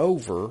take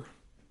over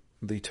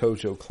the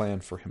Tojo clan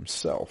for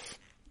himself.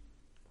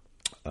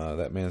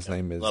 That man's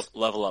name is...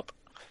 Level up.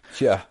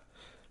 Yeah.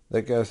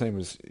 That guy's name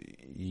is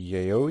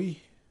Yayoi?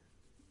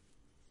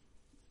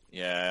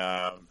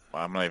 Yeah,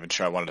 I'm not even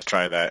sure I wanted to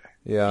try that.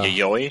 Yeah.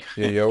 Yayoi?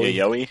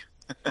 Yayoi.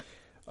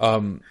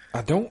 Yayoi?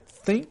 I don't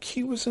think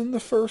he was in the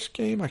first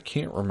game. I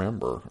can't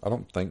remember. I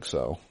don't think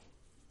so.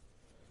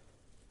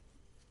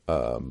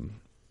 I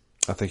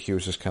think he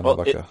was just kind of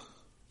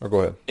Or go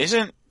ahead.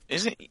 Isn't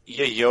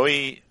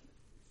Yayoi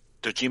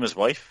Dojima's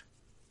wife?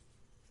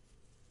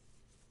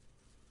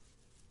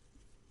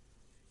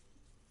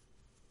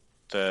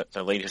 The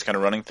lady who's kind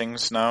of running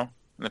things now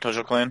in the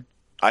Tojo clan?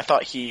 I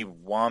thought he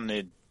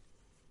wanted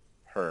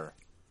her.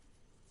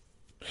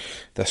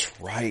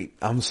 That's right.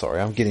 I'm sorry.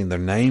 I'm getting their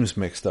names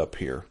mixed up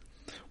here.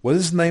 What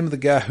is the name of the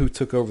guy who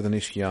took over the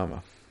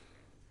Nishiyama?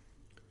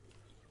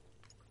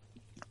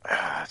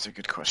 That's a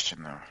good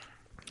question, though.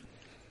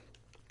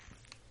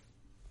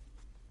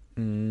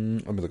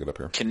 Let me look it up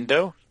here.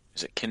 Kendo?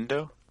 Is it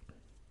Kendo?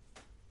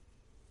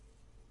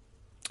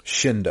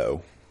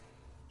 Shindo.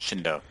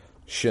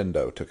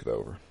 Shindo took it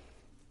over.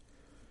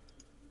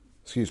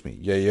 Excuse me.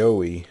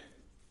 Yayoi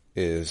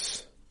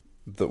is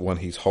the one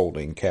he's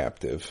holding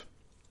captive.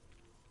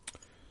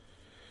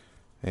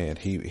 And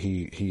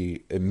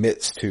he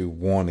admits to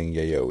wanting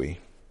Yayoi.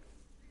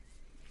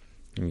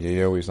 And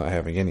Yayoi's not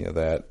having any of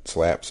that.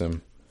 Slaps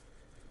him.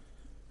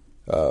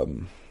 But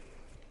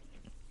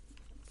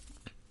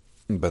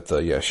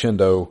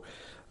Shindo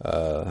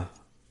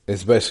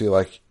is basically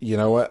like, you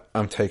know what?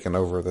 I'm taking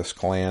over this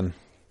clan.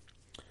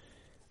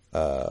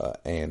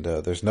 And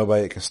there's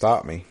nobody that can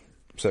stop me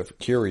except for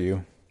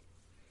Kiryu.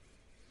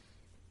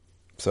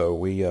 So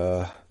we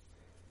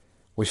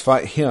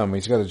fight him.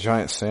 He's got a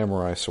giant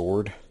samurai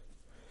sword.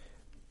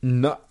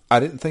 No,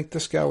 I didn't think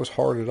this guy was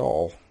hard at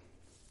all.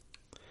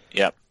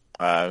 Yep.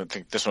 I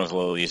think this one's a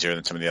little easier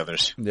than some of the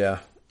others. Yeah.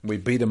 We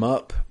beat him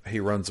up. He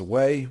runs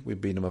away. We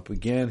beat him up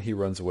again. He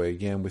runs away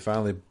again. We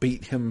finally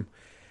beat him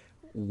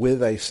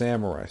with a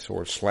samurai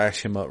sword.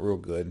 Slash him up real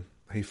good.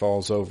 He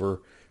falls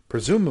over,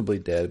 presumably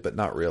dead, but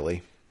not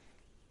really.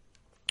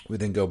 We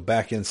then go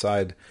back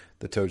inside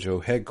the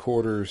Tojo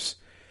headquarters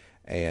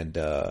and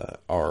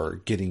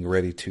are getting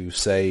ready to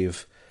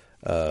save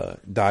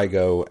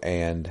Daigo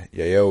and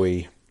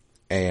Yayoi.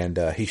 And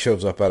he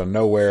shows up out of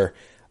nowhere,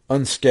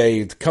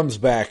 unscathed, comes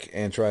back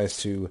and tries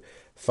to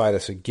fight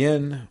us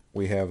again.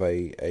 We have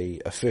a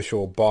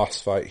official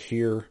boss fight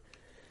here.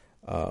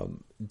 The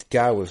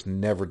guy was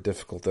never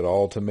difficult at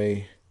all to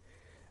me,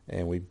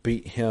 and we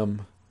beat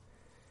him.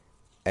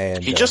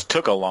 And he just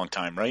took a long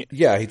time, right?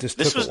 Yeah, he just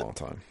took a long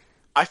time.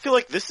 I feel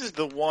like this is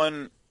the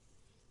one,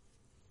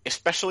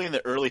 especially in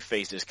the early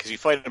phases, because you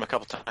fight him a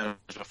couple times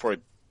before he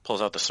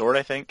pulls out the sword,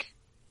 I think,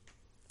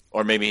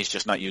 or maybe he's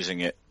just not using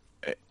it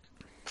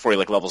before he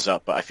levels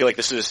up. But I feel like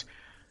this is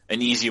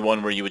an easy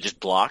one where you would just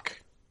block.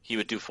 He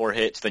would do 4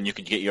 hits, then you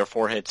could get your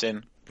 4 hits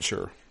in.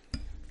 Sure.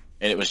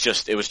 And it was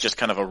just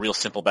kind of a real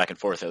simple back and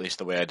forth, at least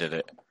the way I did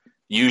it.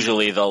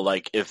 Usually they'll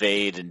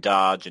evade and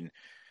dodge and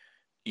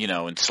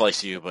and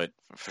slice you, but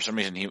for some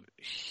reason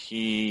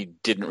he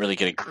didn't really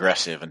get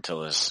aggressive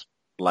until his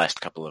last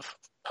couple of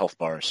health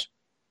bars.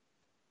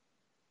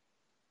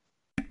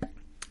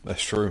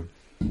 That's true.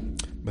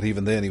 But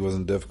even then, he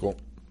wasn't difficult.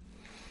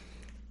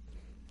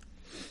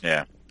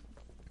 Yeah.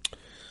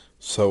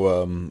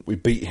 So we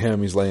beat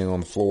him. He's laying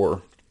on the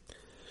floor.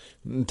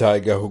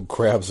 Daigo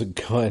grabs a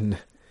gun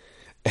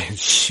and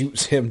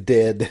shoots him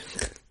dead.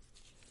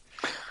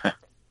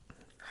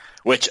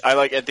 Which I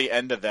like at the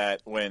end of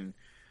that when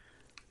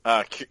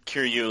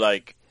Kiryu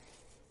like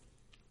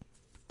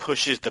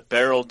pushes the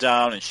barrel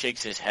down and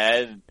shakes his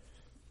head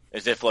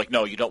as if like,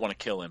 no, you don't want to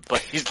kill him, but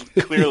he's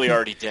clearly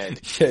already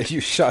dead. Yeah,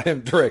 you shot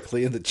him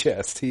directly in the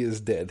chest. He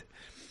is dead.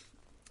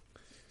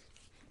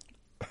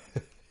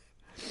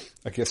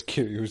 I guess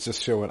Kiryu was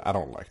just showing, I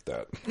don't like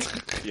that.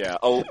 Yeah,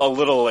 a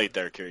little late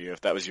there, Kiryu, if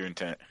that was your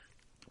intent.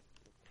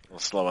 A little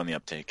slow on the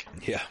uptake.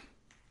 Yeah.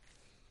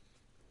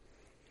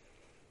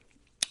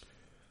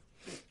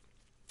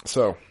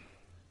 So,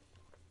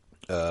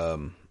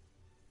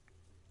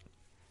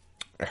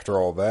 after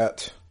all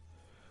that,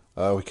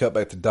 we cut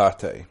back to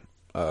Date.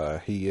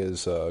 He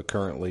is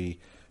currently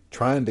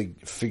trying to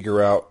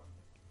figure out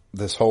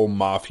this whole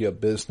mafia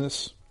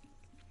business.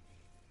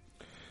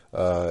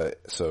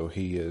 So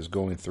he is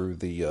going through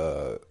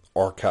the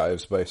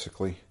archives,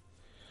 basically.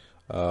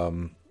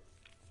 And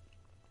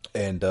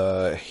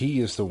he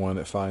is the one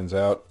that finds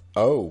out,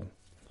 oh,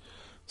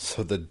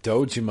 so the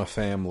Dojima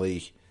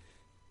family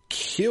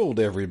killed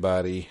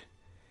everybody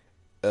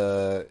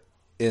in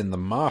the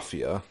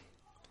mafia.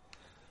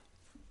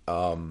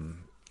 And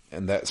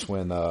that's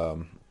when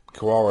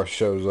Kawara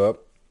shows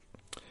up,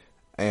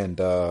 and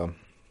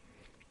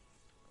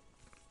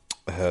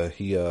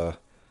he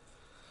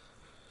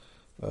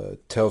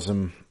tells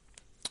him,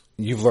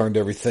 "You've learned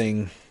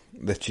everything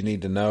that you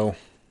need to know.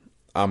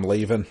 I'm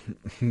leaving."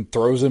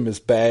 Throws him his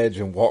badge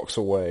and walks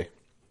away.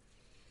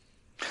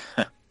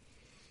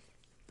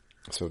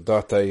 So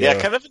Date, yeah,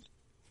 kind of.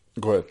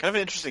 Go ahead. Kind of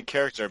an interesting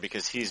character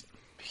because he's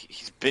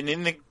been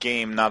in the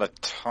game not a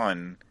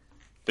ton,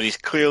 but he's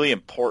clearly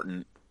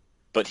important.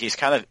 But he's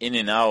kind of in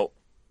and out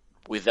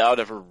without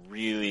ever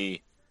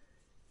really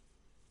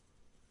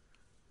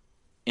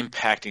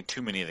impacting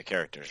too many of the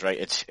characters, right?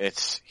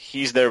 It's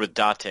he's there with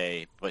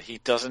Date, but he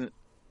doesn't.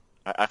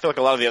 I feel like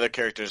a lot of the other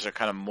characters are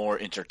kind of more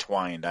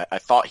intertwined. I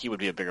thought he would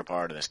be a bigger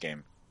part of this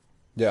game.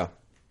 Yeah.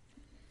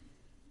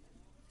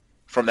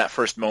 From that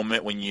first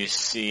moment when you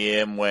see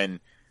him, when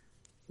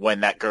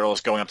that girl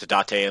is going up to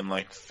Date and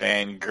like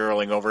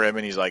fangirling over him,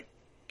 and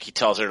he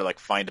tells her to like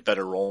find a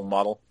better role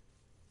model.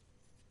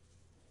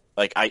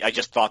 Like I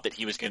just thought that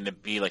he was going to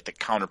be like the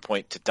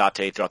counterpoint to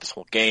Date throughout this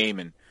whole game,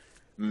 and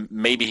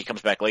maybe he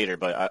comes back later,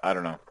 but I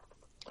don't know.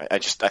 I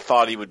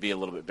thought he would be a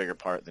little bit bigger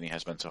part than he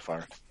has been so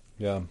far.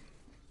 Yeah.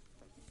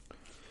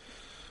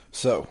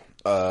 So,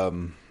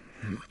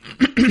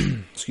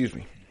 excuse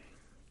me.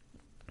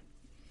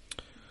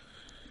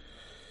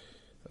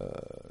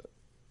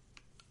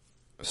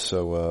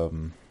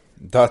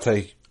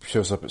 Date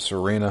shows up at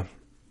Serena,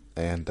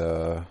 and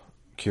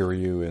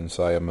Kiryu and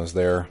Sayama's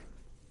there,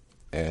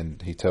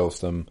 and he tells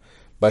them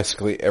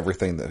basically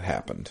everything that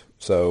happened.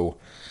 So,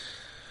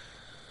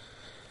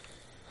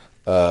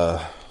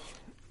 Kara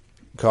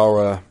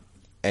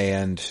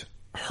and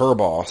her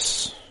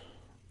boss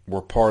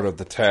were part of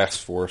the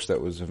task force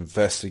that was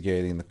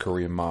investigating the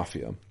Korean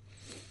mafia.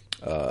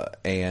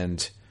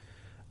 And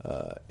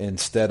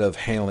instead of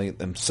handling it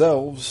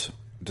themselves,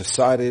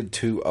 decided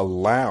to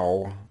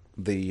allow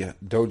the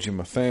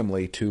Dojima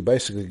family to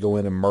basically go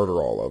in and murder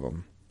all of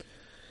them.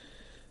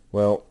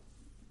 Well,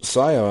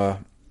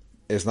 Sayama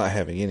is not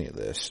having any of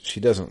this. She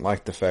doesn't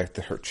like the fact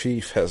that her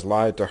chief has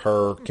lied to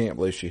her. Can't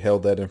believe she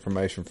held that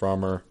information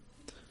from her.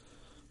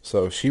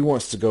 So she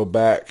wants to go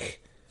back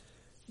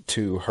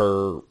to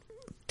her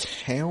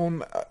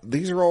town.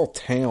 These are all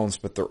towns,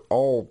 but they're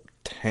all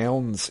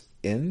towns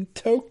in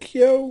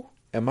Tokyo.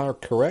 Am I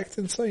correct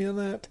in saying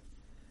that?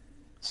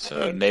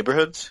 So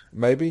neighborhoods?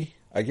 Maybe.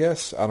 I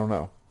guess. I don't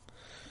know.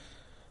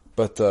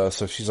 But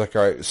so she's like,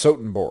 all right,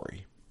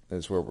 Sotenbori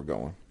is where we're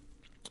going.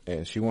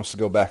 And she wants to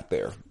go back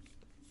there.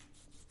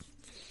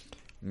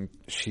 And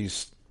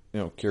she's,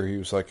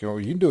 Kiryu's like,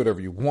 you can do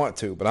whatever you want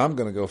to, but I'm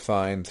going to go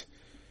find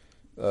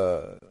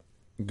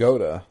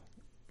Goda,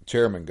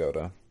 Chairman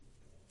Goda,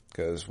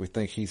 because we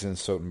think he's in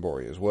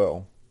Sotenbori as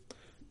well.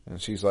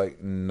 And she's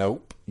like,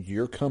 nope,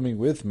 you're coming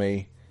with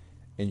me,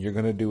 and you're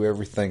going to do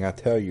everything I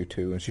tell you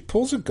to. And she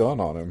pulls a gun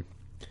on him.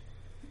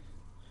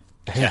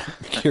 Yeah.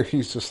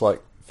 Kiryu's just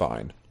like,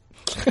 fine.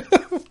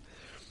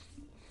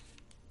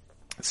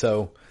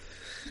 So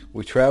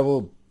we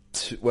travel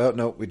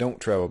we don't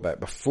travel back.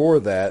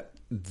 Before that,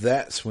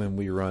 that's when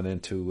we run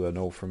into an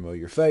old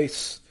familiar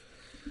face.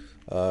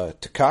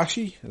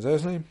 Takashi, is that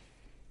his name?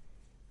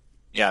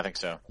 Yeah, I think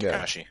so.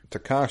 Takashi. Yeah,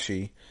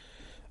 Takashi.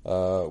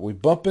 We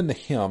bump into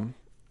him,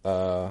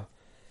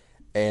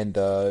 and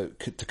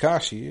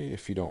Takashi,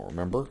 if you don't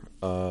remember,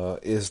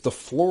 is the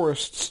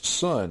florist's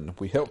son.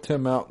 We helped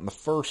him out in the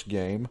first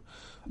game,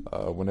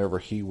 whenever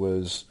he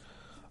was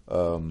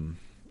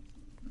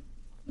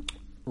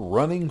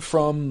running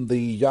from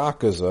the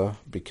Yakuza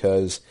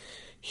because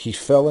he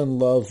fell in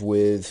love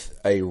with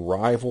a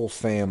rival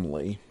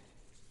family,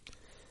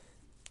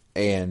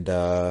 and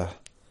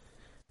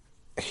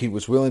he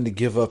was willing to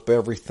give up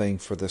everything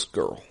for this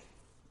girl.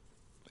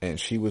 And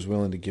she was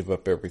willing to give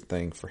up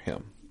everything for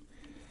him.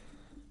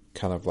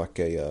 Kind of like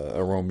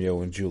a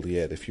Romeo and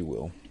Juliet, if you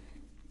will.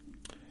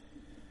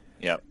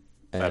 Yep,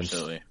 and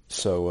absolutely.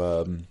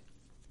 So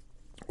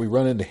we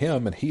run into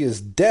him, and he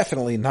is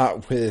definitely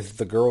not with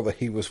the girl that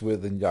he was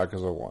with in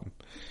Yakuza 1.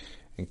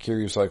 And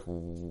Kiryu's like,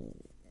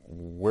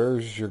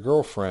 where's your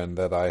girlfriend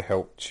that I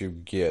helped you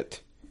get?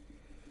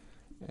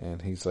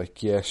 And he's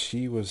like, yeah,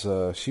 she was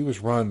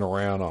running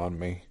around on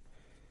me,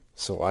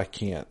 so I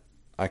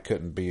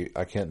couldn't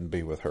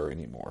be with her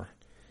anymore.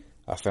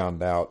 I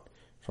found out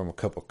from a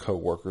couple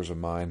co-workers of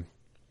mine.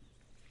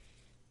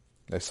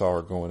 They saw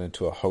her going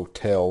into a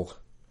hotel.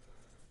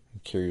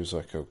 And Kiryu's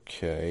like,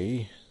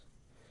 okay,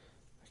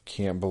 I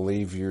can't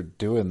believe you're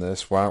doing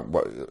this. Why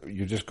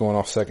you're just going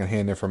off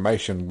secondhand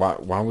information.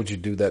 Why would you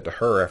do that to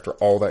her after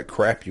all that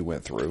crap you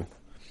went through?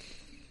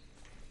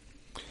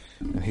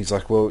 And he's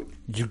like, well,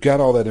 you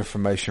got all that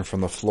information from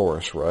the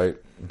florist, right?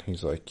 And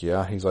he's like,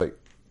 yeah. He's like,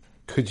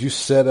 could you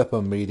set up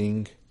a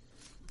meeting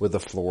with the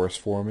florist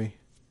for me?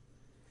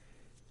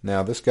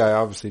 Now, this guy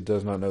obviously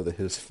does not know that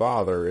his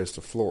father is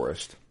the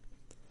florist.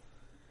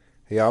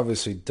 He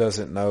obviously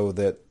doesn't know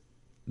that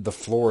the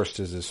florist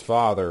is his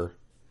father,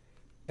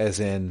 as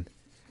in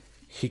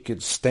he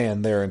could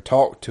stand there and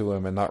talk to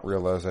him and not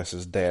realize that's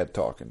his dad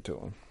talking to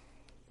him.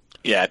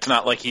 Yeah, it's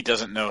not like he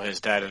doesn't know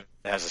his dad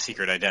has a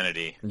secret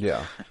identity.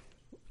 Yeah.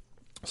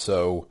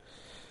 So,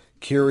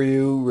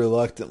 Kiryu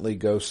reluctantly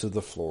goes to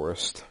the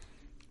florist.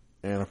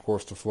 And, of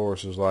course, the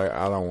florist is like,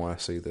 I don't want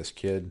to see this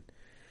kid.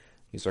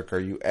 He's like, are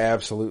you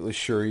absolutely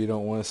sure you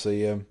don't want to see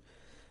him?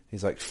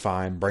 He's like,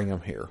 fine, bring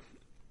him here.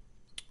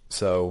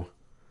 So,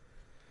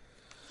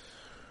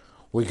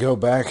 we go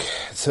back.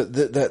 So,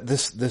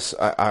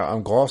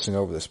 I'm glossing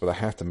over this, but I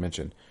have to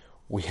mention,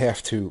 we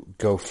have to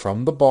go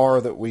from the bar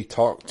that we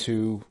talked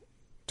to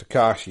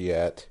Takashi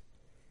at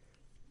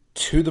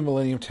to the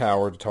Millennium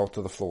Tower to talk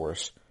to the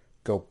florist,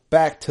 go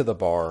back to the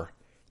bar,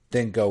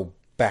 then go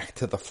back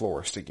to the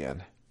florist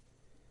again.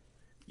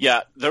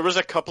 Yeah, there was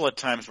a couple of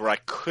times where I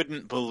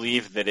couldn't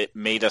believe that it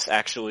made us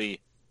actually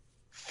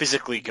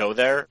physically go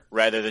there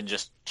rather than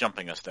just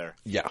jumping us there.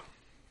 Yeah.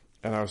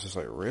 And I was just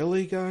like,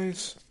 really,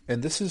 guys?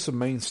 And this is a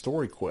main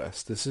story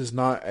quest. This is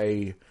not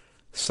a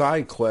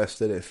side quest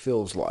that it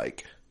feels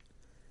like.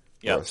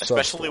 Yeah,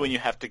 especially when you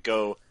have to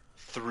go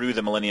through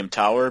the Millennium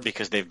Tower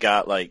because they've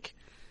got, like,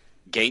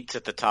 gates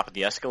at the top of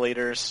the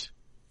escalators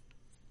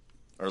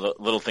or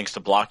little things to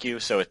block you.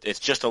 So it's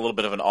just a little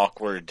bit of an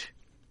awkward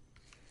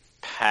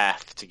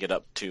path to get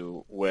up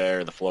to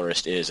where the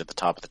florist is at the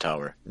top of the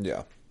tower.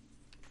 Yeah.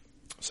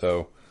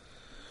 So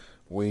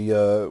we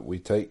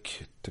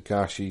take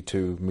Takashi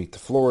to meet the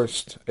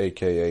florist,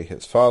 aka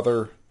his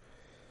father.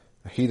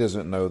 He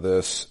doesn't know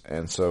this,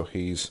 and so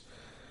he's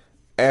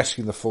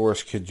asking the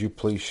florist, could you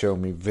please show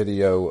me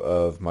video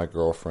of my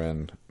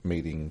girlfriend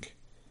meeting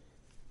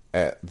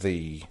at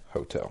the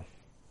hotel?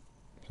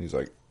 He's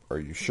like, are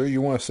you sure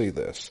you want to see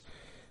this?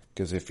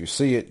 Because if you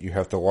see it, you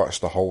have to watch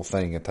the whole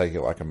thing and take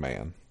it like a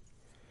man.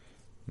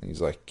 And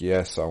he's like,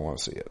 yes, I want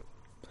to see it.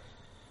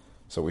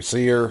 So we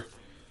see her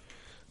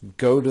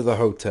go to the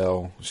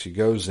hotel. She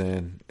goes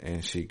in,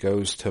 and she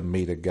goes to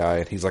meet a guy.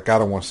 And he's like, I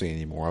don't want to see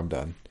anymore. I'm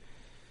done.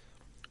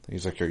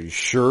 He's like, are you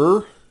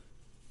sure?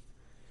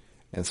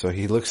 And so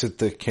he looks at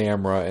the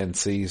camera and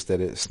sees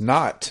that it's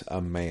not a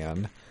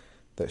man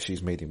that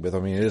she's meeting with. I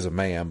mean, it is a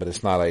man, but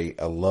it's not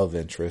a love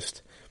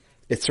interest.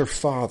 It's her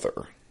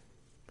father.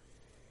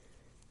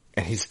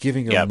 And he's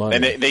giving her money.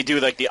 And they do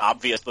like the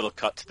obvious little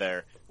cuts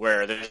there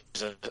where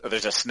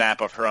there's a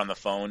snap of her on the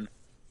phone,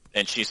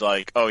 and she's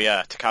like, oh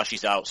yeah,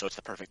 Takashi's out, so it's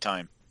the perfect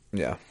time.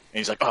 Yeah. And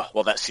he's like, oh,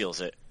 well, that seals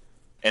it.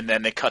 And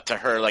then they cut to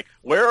her like,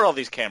 where are all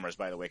these cameras,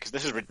 by the way? Because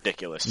this is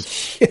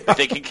ridiculous. Yeah. That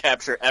they can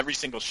capture every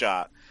single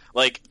shot.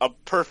 Like a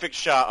perfect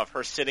shot of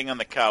her sitting on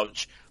the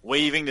couch,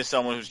 waving to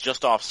someone who's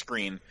just off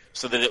screen,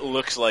 so that it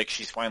looks like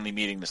she's finally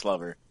meeting this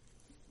lover.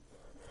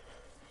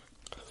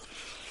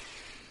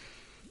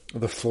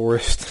 The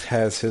florist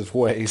has his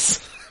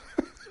ways.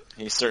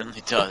 He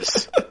certainly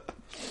does.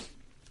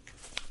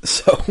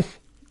 So,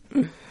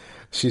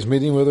 she's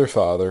meeting with her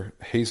father.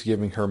 He's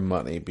giving her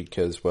money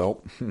because,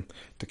 well,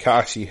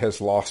 Takashi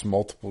has lost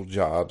multiple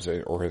jobs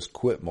or has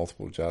quit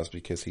multiple jobs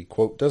because he,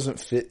 quote, doesn't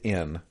fit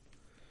in.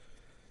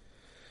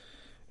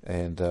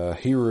 And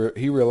he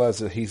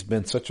realized that he's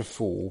been such a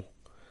fool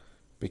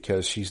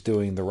because she's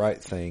doing the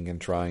right thing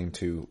and trying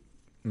to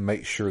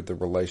make sure the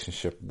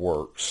relationship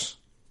works.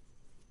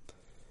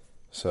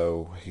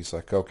 So he's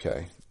like,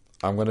 okay,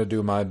 I'm going to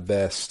do my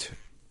best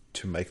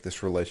to make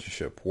this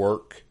relationship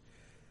work.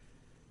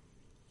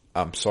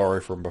 I'm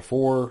sorry from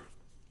before,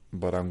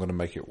 but I'm going to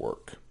make it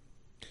work.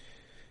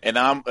 And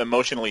I'm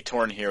emotionally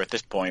torn here at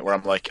this point where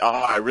I'm like, oh,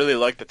 I really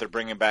like that they're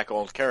bringing back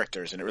old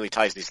characters and it really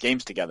ties these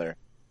games together.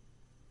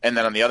 And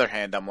then on the other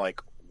hand, I'm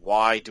like,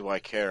 why do I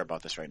care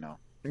about this right now?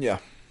 Yeah.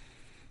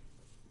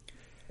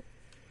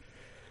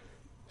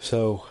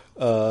 So,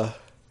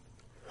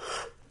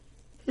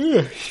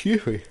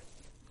 excuse me.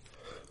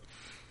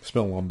 It's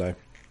been a long day.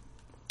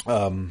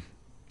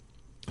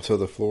 So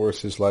the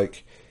florist is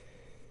like,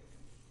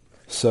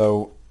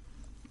 so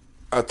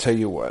I'll tell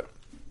you what,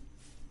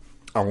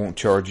 I won't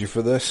charge you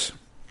for this,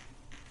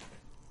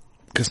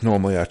 because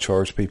normally I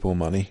charge people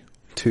money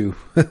to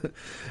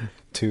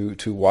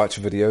to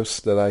watch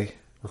videos that I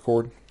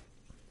record.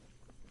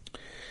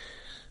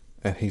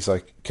 And he's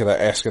like, can I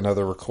ask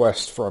another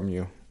request from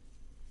you?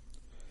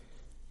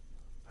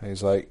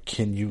 He's like,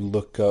 can you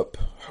look up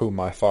who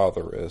my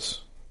father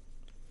is?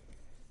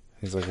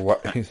 He's like,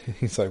 what?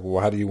 He's like,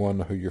 well, how do you want to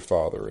know who your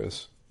father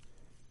is?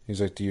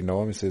 He's like, do you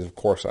know him? He says, of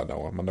course I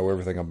know him. I know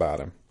everything about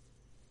him.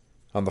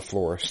 I'm the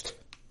florist.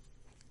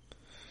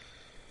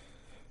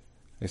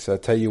 He said, I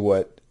tell you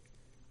what,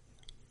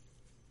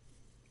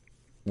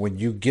 when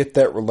you get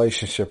that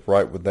relationship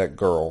right with that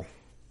girl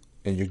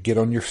and you get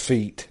on your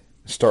feet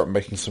and start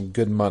making some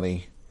good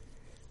money,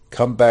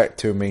 come back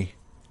to me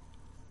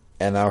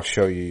and I'll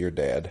show you your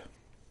dad.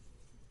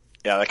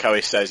 Yeah, like how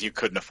he says you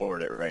couldn't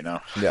afford it right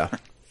now. Yeah.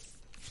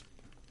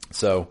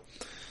 So,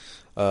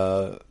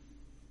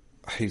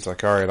 he's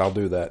like, all right, I'll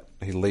do that.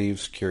 He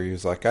leaves.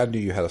 Kiryu's like, I knew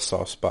you had a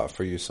soft spot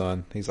for you,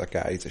 son. He's like,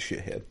 he's a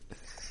shithead.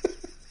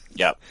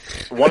 Yeah.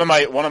 One of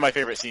my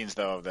favorite scenes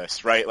though of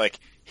this, right? Like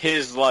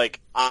his like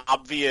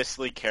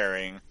obviously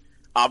caring,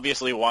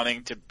 obviously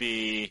wanting to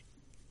be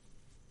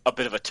a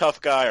bit of a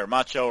tough guy or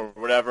macho or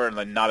whatever, and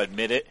then not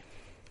admit it.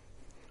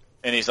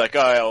 And he's like, oh,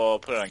 yeah, well, I'll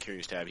put it on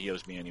Kiryu's tab. He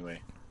owes me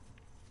anyway.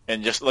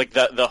 And just like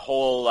the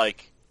whole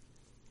like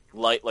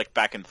light like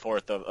back and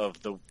forth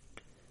of the.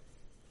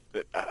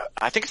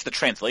 I think it's the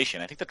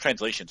translation. I think the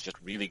translation's just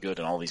really good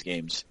in all these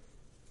games.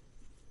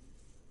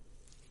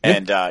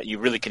 And you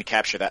really can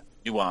capture that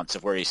nuance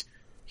of where he's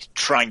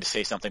trying to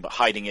say something but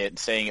hiding it and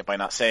saying it by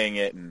not saying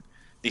it, and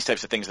these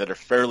types of things that are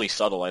fairly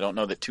subtle. I don't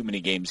know that too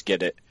many games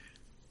get it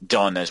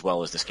done as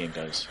well as this game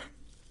does.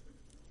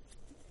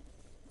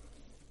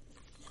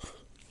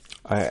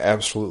 I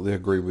absolutely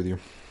agree with you.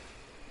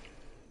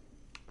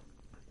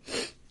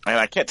 And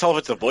I can't tell if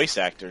it's the voice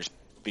actors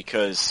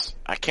because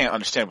I can't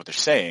understand what they're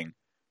saying,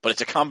 but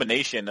it's a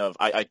combination of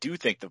I do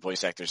think the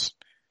voice actors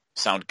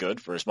sound good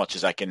for as much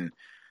as I can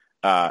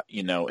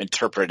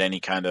interpret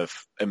any kind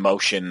of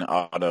emotion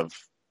out of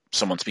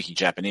someone speaking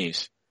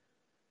Japanese.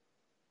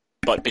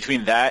 But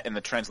between that and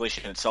the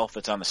translation itself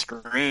that's on the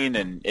screen,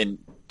 and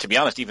to be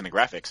honest, even the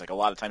graphics, like a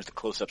lot of times the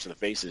close-ups of the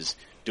faces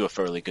do a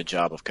fairly good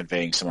job of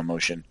conveying some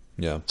emotion.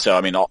 Yeah. So,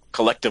 I mean,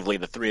 collectively,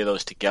 the three of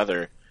those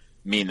together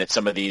mean that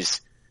some of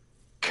these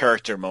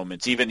character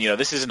moments, even,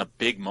 this isn't a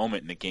big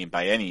moment in the game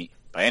by any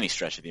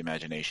stretch of the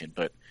imagination,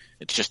 but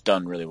it's just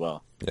done really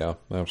well. Yeah,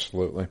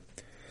 absolutely.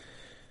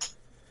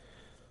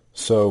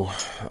 So,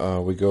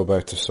 we go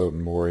back to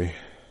Sotenbori.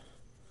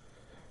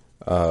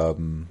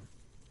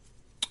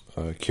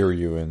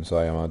 Kiryu and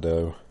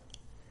Sayamado.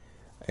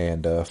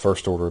 And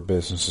first order of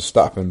business is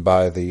stopping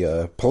by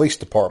the police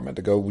department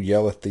to go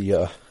yell at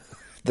the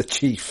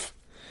chief.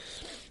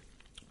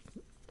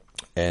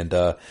 And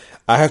I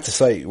have to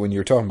say, when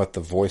you're talking about the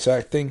voice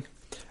acting,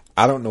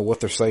 I don't know what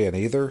they're saying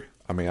either.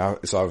 I mean,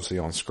 it's obviously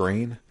on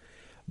screen.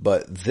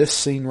 But this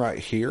scene right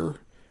here,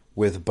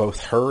 with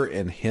both her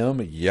and him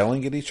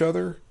yelling at each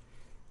other,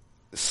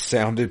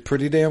 sounded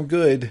pretty damn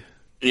good.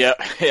 Yeah,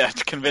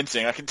 it's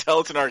convincing. I can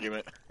tell it's an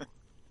argument.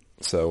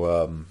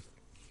 So,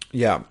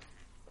 yeah.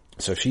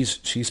 So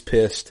she's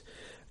pissed.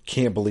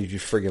 Can't believe you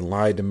friggin'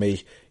 lied to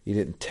me. You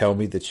didn't tell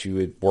me that you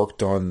had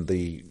worked on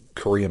the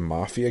Korean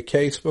Mafia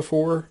case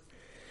before.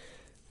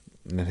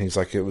 And then he's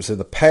like, it was in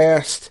the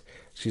past.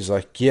 She's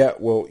like, yeah,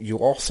 well, you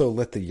also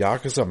let the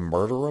Yakuza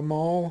murder them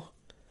all?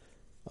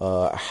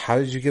 How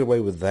did you get away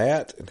with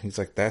that? And he's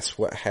like, that's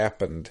what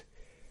happened.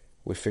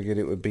 We figured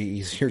it would be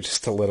easier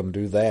just to let them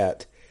do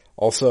that.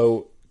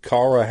 Also,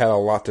 Kara had a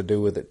lot to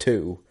do with it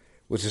too,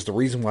 which is the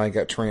reason why I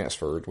got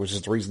transferred, which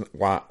is the reason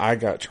why I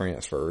got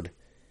transferred.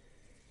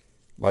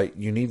 Like,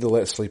 you need to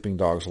let sleeping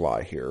dogs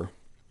lie here.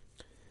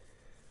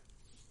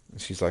 And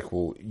she's like,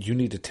 well, you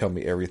need to tell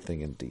me everything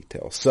in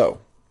detail. So,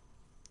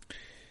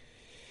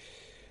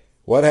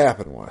 what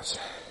happened was,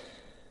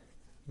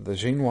 the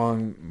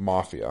Jingwan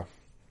Mafia,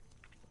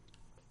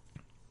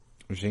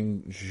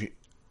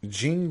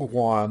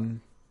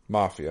 Jingwan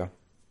Mafia,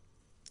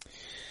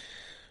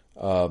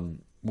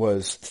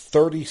 was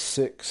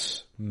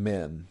 36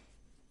 men.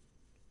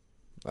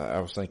 I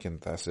was thinking,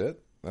 that's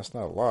it? That's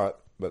not a lot,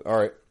 but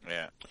alright.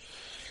 Yeah.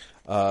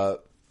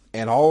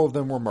 And all of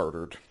them were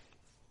murdered,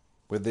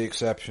 with the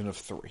exception of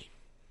 3.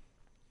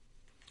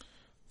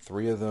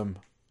 3 of them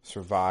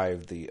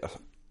survived the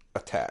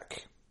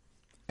attack,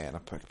 and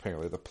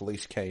apparently the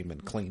police came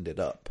and cleaned it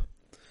up.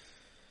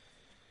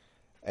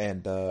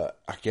 And I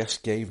guess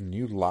gave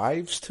new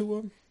lives to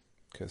them,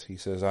 because he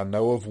says, I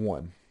know of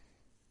one.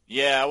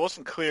 Yeah, it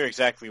wasn't clear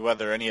exactly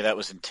whether any of that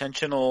was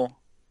intentional,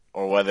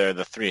 or whether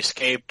the 3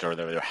 escaped, or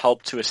they were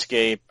helped to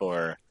escape,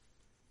 or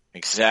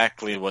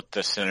exactly what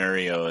the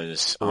scenario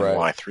is on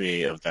why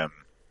 3 of them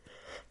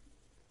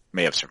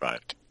may have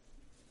survived.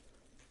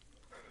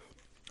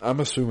 I'm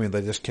assuming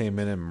they just came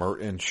in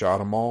and shot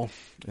them all,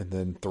 and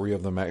then 3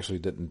 of them actually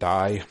didn't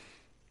die.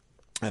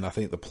 And I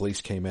think the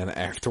police came in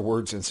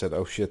afterwards and said,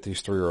 "Oh shit,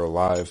 these three are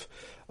alive.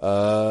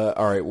 All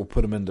right, we'll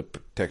put them into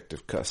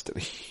protective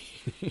custody."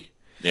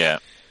 Yeah.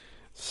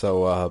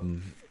 So,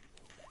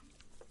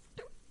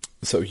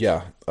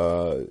 yeah,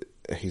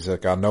 he's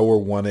like, "I know where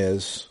one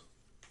is.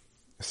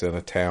 It's in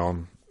a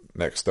town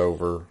next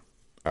over,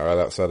 right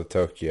outside of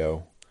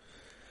Tokyo.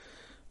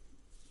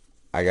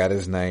 I got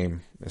his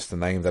name. It's the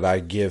name that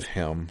I give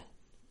him."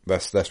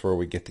 That's where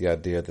we get the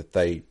idea that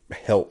they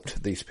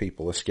helped these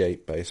people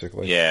escape,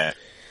 basically. Yeah.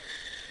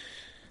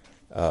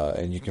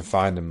 And you can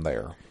find him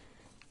there.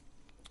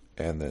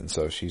 And then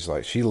so she's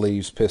like, she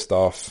leaves pissed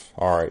off.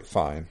 All right,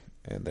 fine.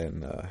 And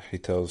then he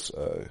tells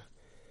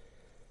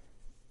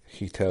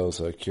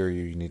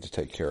Kiryu, you need to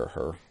take care of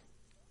her.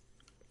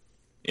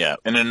 Yeah.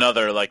 And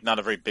another, like, not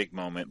a very big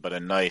moment, but a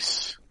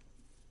nice,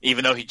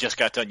 even though he just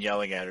got done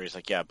yelling at her, he's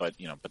like, yeah, but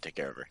take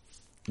care of her.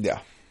 Yeah.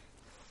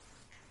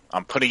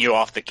 I'm putting you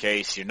off the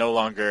case. You're no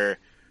longer,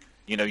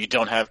 you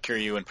don't have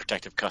Kiryu in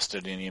protective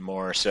custody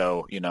anymore.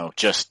 So,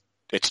 just,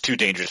 it's too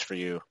dangerous for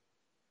you.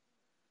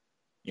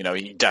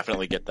 You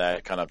definitely get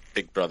that kind of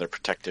big brother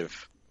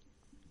protective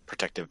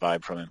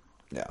vibe from him.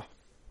 Yeah.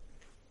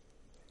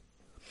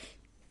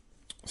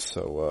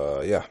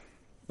 So, yeah.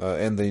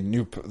 And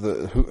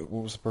what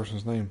was the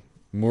person's name?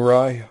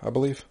 Murai, I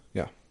believe.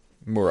 Yeah.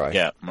 Murai.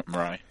 Yeah.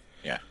 Murai.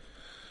 Yeah.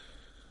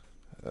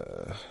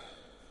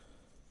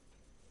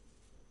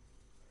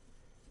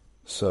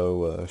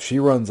 So she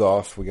runs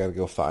off. We got to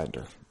go find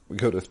her. We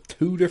go to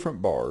 2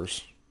 different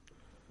bars.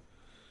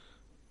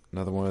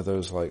 Another one of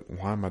those, like,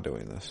 why am I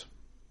doing this?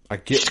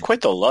 She's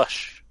quite the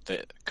lush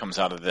that comes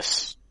out of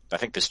this, I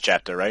think, this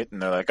chapter, right?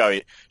 And they're like,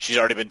 oh, she's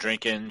already been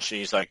drinking.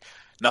 She's like,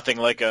 nothing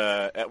like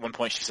at one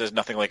point she says,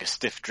 nothing like a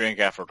stiff drink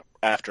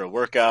after a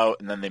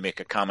workout. And then they make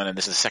a comment, and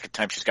this is the second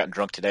time she's gotten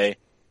drunk today.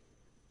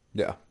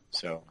 Yeah.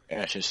 So,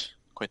 yeah, she's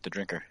quite the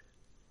drinker.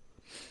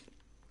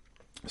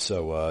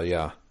 So,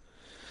 yeah.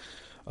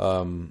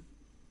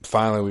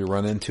 Finally we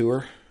run into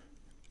her,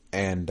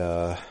 and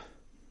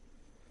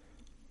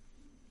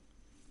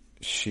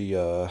she's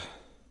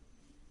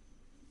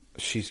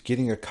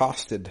getting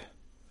accosted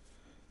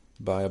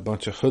by a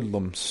bunch of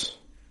hoodlums,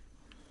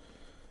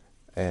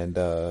 and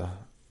they're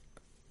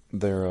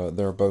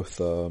both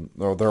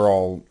they're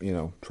all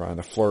trying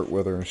to flirt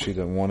with her, and she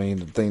didn't want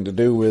anything to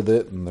do with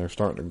it, and they're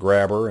starting to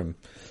grab her, and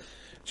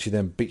she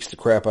then beats the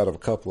crap out of a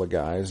couple of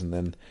guys, and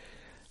then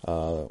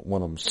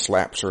one of them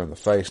slaps her in the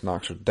face,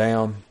 knocks her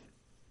down,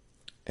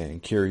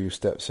 and Kiryu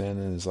steps in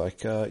and is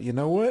like, you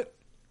know what?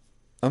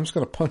 I'm just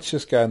going to punch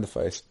this guy in the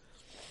face.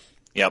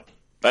 Yep.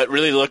 That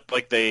really looked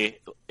like they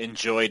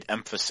enjoyed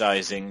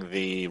emphasizing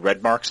the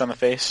red marks on the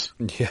face.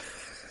 Yeah.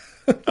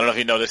 I don't know if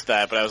you noticed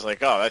that, but I was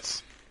like, oh,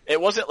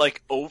 it wasn't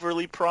like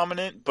overly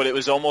prominent, but it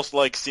was almost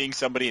like seeing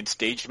somebody in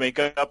stage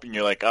makeup, and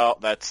you're like, oh,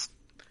 that's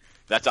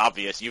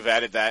obvious. You've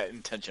added that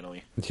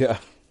intentionally. Yeah.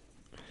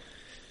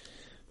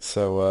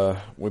 So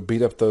we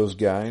beat up those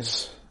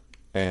guys,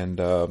 and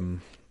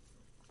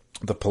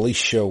the police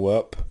show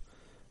up,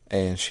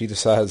 and she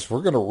decides,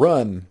 we're going to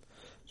run.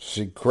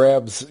 She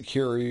grabs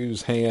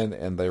Kiryu's hand,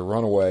 and they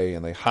run away,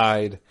 and they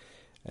hide,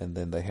 and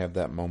then they have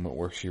that moment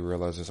where she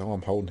realizes, oh,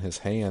 I'm holding his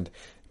hand,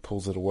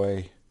 pulls it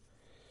away,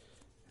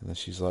 and then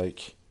she's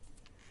like,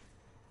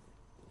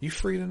 you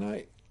free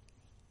tonight?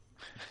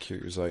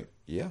 Kiryu's like,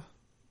 yeah.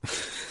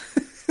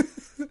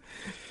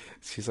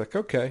 She's like,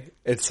 okay.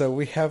 And so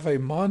we have a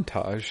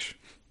montage.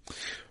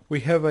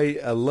 We have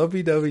a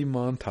lovey-dovey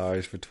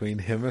montage between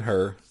him and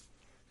her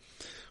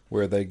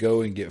where they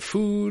go and get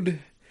food,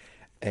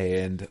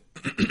 and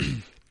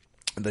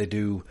they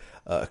do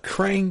a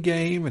crane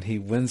game, and he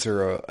wins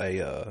her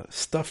a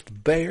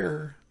stuffed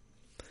bear.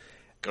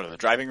 Go to the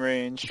driving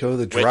range.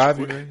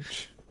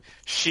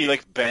 She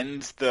like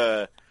bends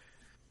the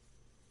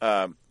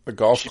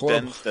golf club.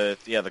 Bends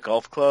the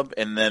golf club,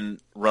 and then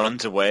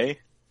runs away.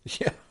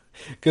 Yeah.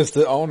 Because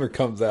the owner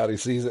comes out, he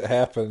sees it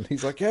happen, and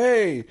he's like,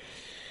 hey!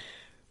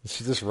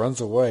 She just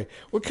runs away.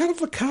 What kind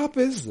of a cop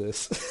is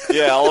this?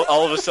 Yeah,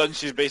 all of a sudden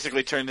she's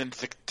basically turned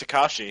into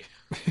Takashi.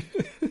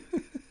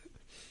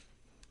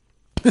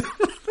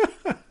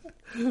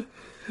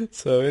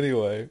 So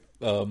anyway,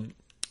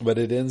 but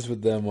it ends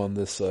with them on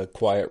this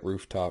quiet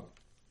rooftop.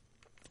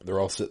 They're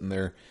all sitting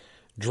there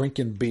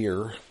drinking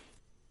beer,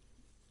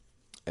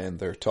 and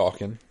they're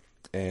talking,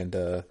 and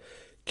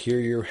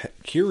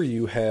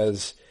Kiryu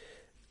has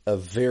a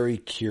very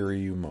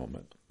Kiryu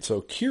moment.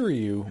 So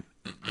Kiryu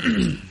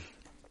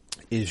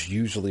is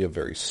usually a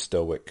very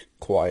stoic,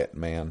 quiet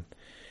man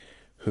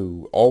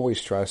who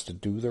always tries to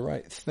do the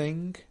right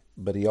thing,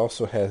 but he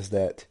also has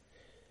that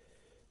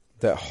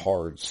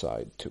hard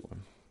side to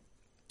him.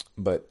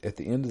 But at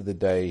the end of the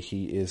day,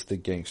 he is the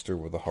gangster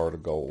with a heart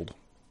of gold.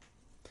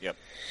 Yep.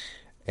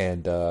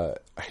 And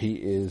he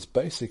is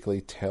basically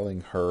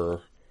telling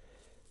her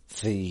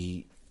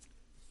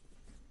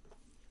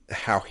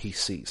how he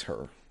sees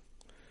her.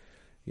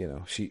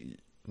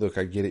 Look,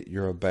 I get it,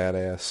 you're a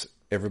badass.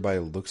 Everybody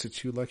looks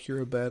at you like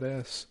you're a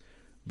badass,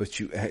 but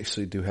you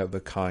actually do have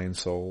a kind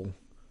soul.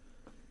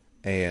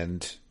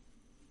 And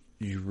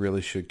you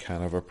really should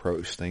kind of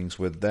approach things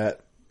with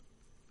that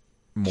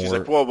more. She's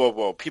like, whoa, whoa,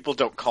 whoa. People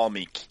don't call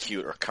me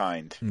cute or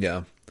kind.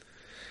 Yeah.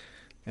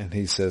 And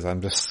he says,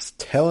 I'm just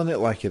telling it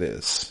like it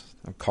is.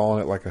 I'm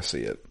calling it like I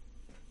see it.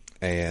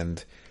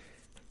 And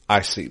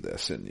I see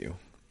this in you.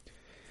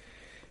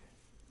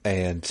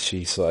 And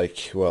she's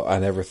like, well, I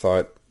never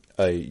thought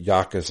a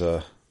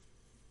Yakuza,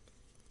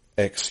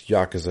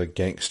 ex-Yakuza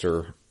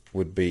gangster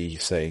would be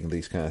saying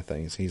these kind of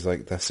things. He's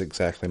like, that's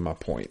exactly my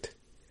point.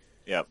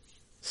 Yep.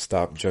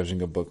 Stop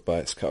judging a book by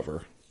its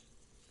cover.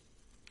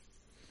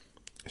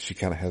 She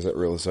kind of has that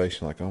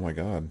realization, like, oh my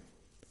God.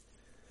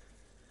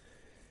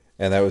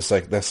 And that was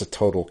like, that's a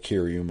total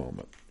Kiryu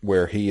moment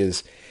where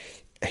he's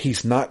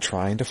not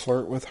trying to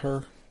flirt with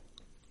her.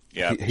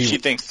 Yeah, she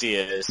thinks he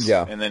is.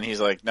 Yeah. And then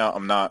he's like, no,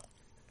 I'm not.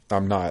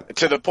 I'm not.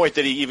 To the point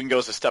that he even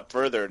goes a step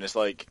further and is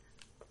like,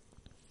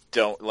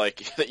 don't,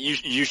 like,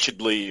 you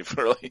should leave.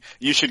 Or like,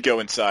 you should go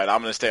inside.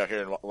 I'm going to stay out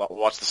here and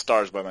watch the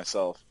stars by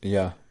myself.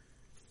 Yeah.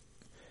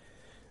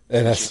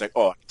 And she's like,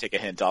 oh, take a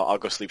hint. I'll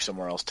go sleep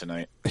somewhere else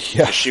tonight.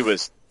 Yeah. She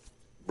was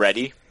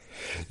ready.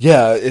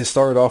 Yeah, it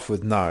started off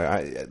with,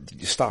 no,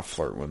 you stop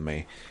flirting with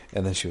me.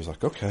 And then she was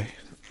like, okay,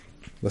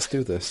 let's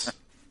do this.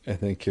 And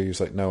then Kiryu's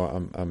like, no,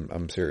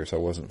 I'm serious. I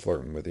wasn't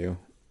flirting with you.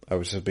 I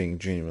was just being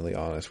genuinely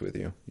honest with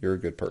you. You're a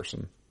good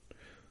person.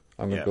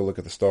 I'm going to go look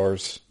at the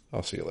stars.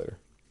 I'll see you later.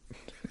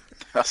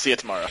 I'll see you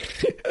tomorrow.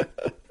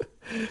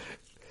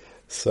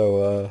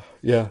 So,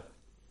 yeah.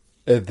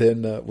 And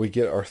then we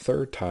get our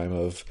third time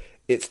of,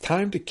 it's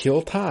time to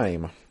kill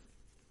time.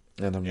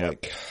 And I'm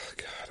like, oh,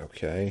 God,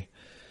 okay.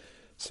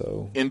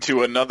 So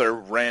into another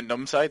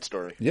random side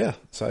story. Yeah,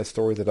 side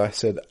story that I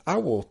said, I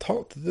will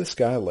talk to this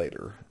guy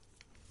later.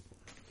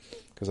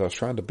 Because I was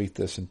trying to beat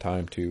this in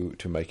time to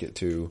make it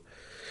to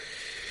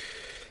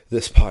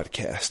this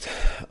podcast.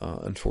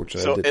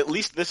 Unfortunately. So at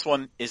least this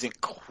one isn't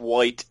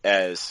quite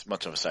as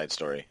much of a side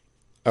story.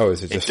 Oh,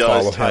 is it just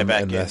follow him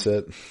and that's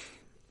it?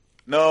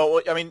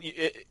 No, I mean,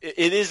 it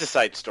is a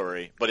side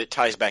story, but it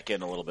ties back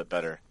in a little bit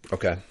better.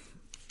 Okay.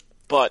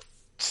 But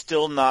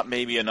still not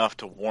maybe enough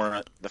to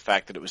warrant the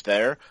fact that it was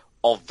there.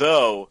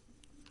 Although,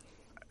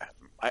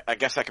 I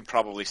guess I can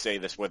probably say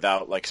this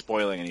without like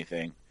spoiling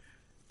anything,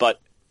 but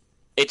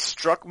it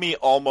struck me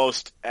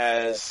almost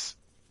as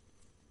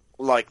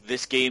like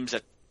this game's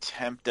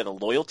attempt at a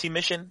loyalty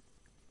mission,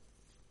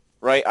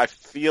 right? I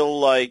feel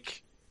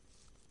like,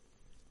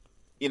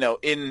 you know,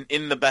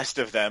 in the best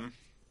of them,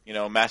 you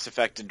know, Mass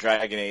Effect and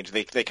Dragon Age,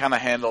 they kind of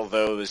handle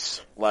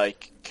those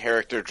like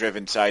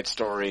character-driven side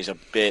stories a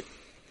bit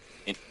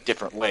in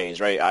different ways,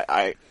 right?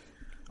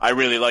 I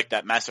really like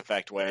that Mass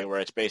Effect way where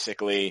it's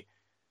basically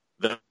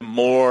the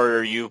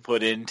more you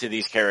put into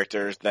these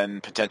characters,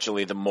 then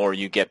potentially the more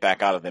you get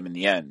back out of them in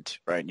the end,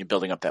 right? And you're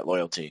building up that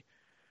loyalty.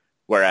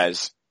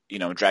 Whereas, you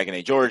know, in Dragon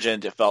Age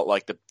Origins, it felt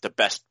like the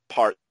best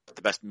part,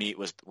 the best meat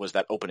was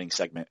that opening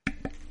segment.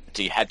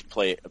 So you had to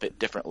play it a bit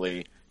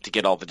differently to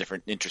get all the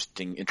different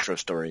interesting intro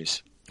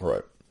stories.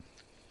 Right.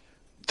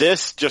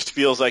 This just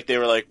feels like they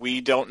were like,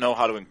 we don't know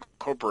how to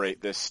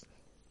incorporate this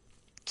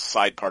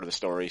side part of the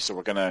story, so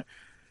we're going to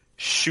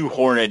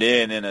shoehorn it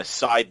in a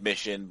side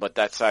mission, but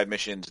that side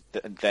mission's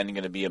then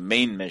going to be a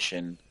main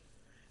mission.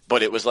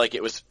 But it was like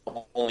it was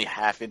only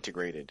half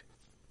integrated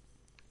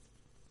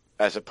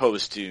as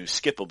opposed to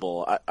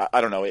skippable.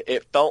 I don't know.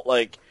 It felt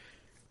like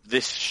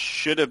this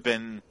should have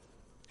been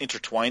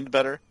intertwined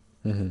better,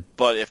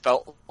 but it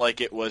felt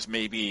like it was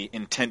maybe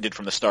intended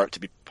from the start to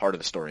be part of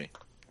the story.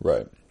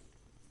 Right.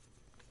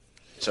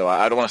 So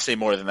I don't want to say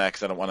more than that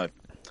because I don't want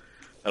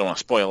to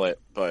spoil it,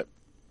 but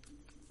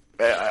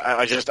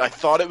I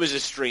thought it was a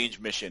strange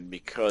mission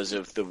because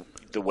of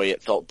the way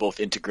it felt both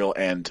integral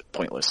and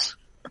pointless.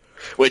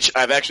 Which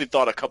I've actually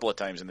thought a couple of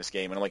times in this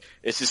game, and I'm like,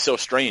 this is so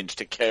strange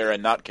to care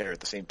and not care at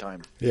the same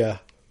time. Yeah.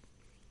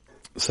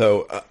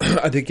 So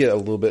I did get a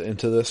little bit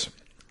into this.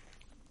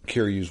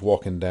 Kiryu's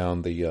walking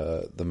down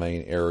the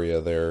main area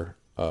there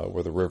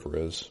where the river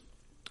is,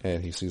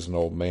 and he sees an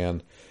old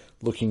man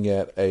looking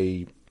at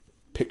a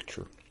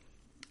picture.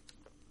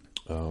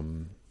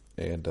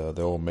 And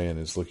the old man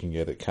is looking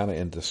at it kind of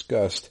in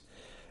disgust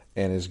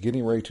and is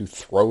getting ready to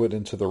throw it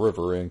into the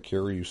river, and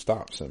Kiryu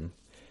stops him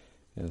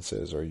and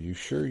says, are you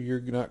sure you're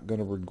not going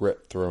to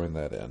regret throwing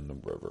that in the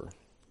river?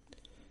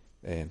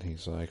 And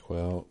he's like,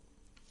 well,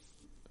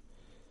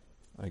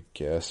 I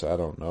guess, I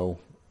don't know.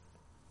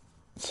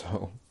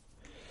 So,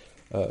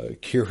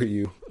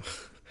 Kiryu,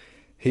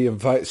 he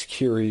invites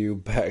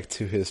Kiryu back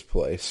to his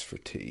place for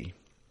tea.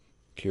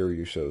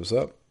 Kiryu shows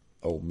up.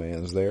 Old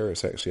man's there.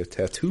 It's actually a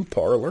tattoo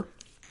parlor.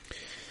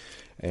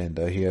 And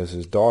he has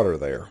his daughter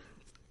there.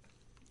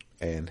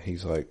 And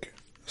he's like,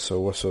 so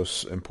what's so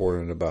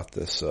important about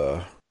this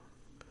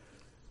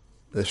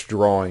this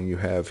drawing you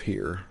have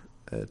here?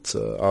 It's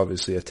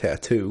obviously a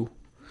tattoo.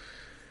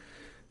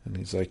 And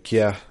he's like,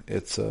 yeah,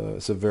 it's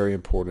a very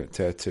important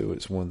tattoo.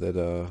 It's one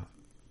that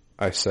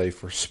I say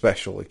for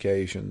special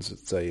occasions.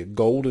 It's a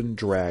golden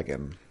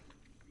dragon.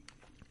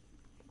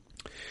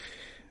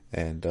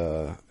 And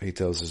he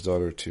tells his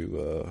daughter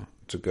to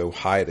go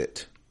hide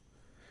it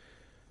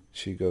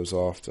she goes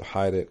off to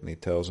hide it, and he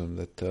tells him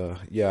that,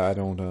 yeah, I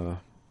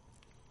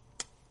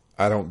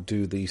don't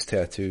do these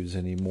tattoos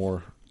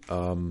anymore.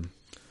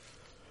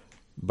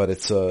 But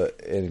it's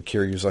and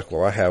Kiryu's like,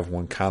 well, I have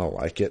one kind of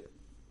like it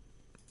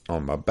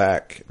on my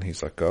back, and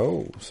he's like,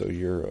 oh, so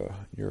you're a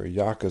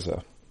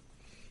Yakuza?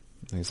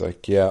 And he's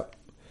like, yeah,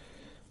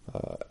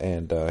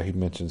 and he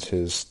mentions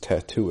his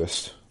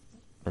tattooist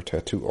or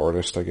tattoo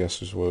artist, I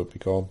guess is what it would be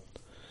called,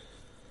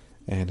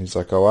 and he's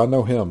like, oh, I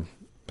know him.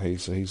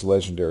 He's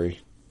legendary,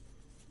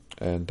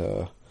 and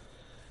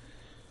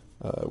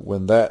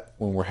when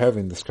we're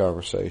having this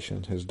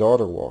conversation, his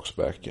daughter walks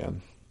back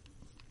in,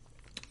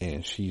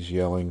 and she's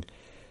yelling,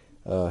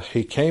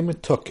 he came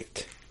and took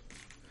it.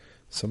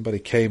 Somebody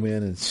came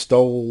in and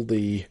stole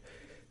the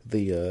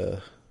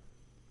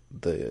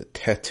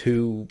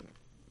tattoo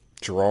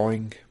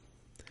drawing,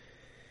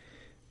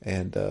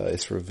 and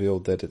it's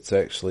revealed that it's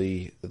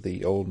actually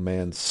the old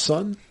man's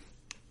son,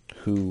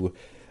 who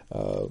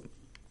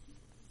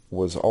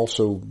was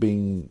also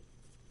being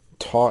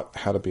taught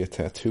how to be a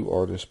tattoo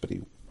artist, but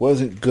he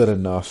wasn't good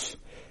enough.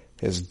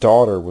 His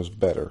daughter was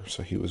better,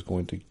 so he was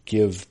going to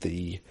give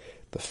the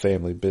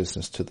family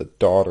business to the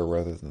daughter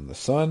rather than the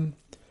son.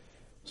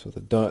 So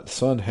the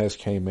son has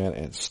came in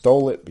and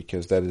stole it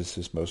because that is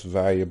his most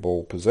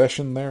valuable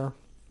possession there.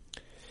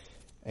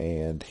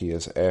 And he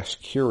has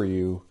asked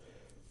Kiryu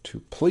to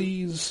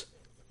please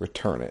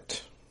return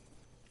it.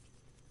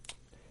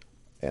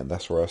 And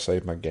that's where I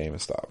saved my game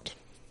and stopped.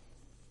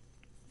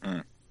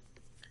 Mm.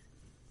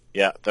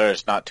 Yeah,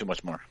 there's not too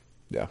much more.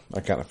 Yeah,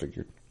 I kind of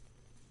figured.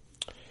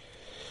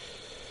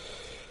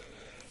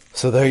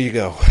 So there you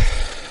go.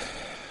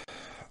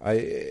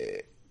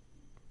 A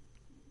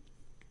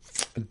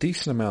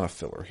decent amount of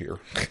filler here.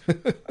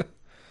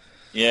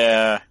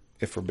 Yeah.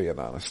 If we're being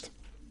honest.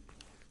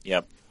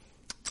 Yep.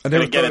 I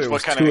never again, thought it's it what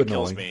was kind too of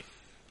kills annoying. me.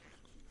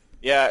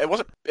 Yeah, it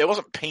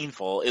wasn't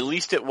painful. At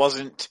least it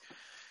wasn't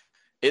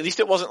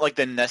like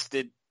the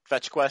nested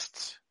fetch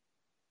quests.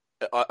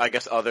 I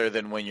guess other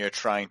than when you're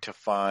trying to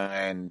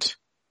find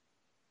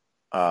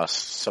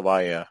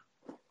Sayuwa.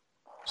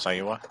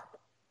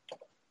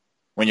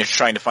 When you're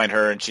trying to find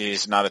her and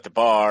she's not at the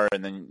bar,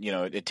 and then,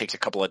 it takes a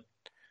couple of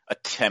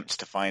attempts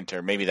to find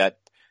her. Maybe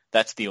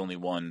that's the only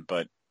one,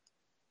 but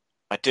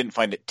I didn't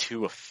find it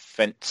too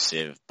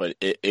offensive, but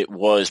it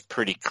was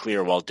pretty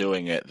clear while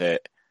doing it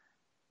that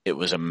it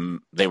was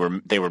they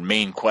were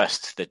main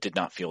quests that did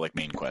not feel like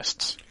main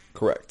quests.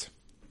 Correct.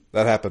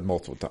 That happened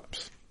multiple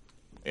times.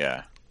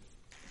 Yeah.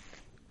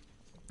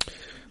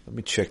 Let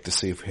me check to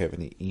see if we have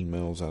any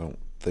emails. I don't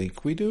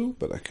think we do,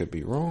 but I could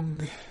be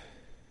wrong.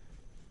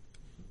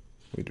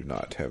 We do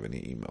not have any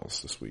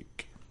emails this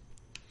week.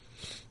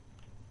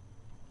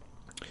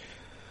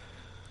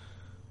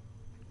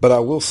 But I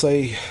will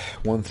say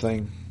one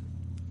thing.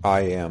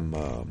 I am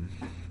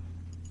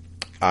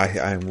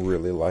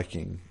really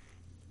liking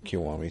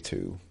Kiwami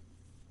 2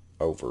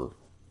 over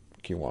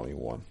Kiwami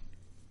 1.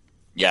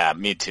 Yeah,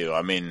 me too.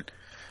 I mean,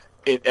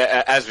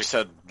 as we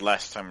said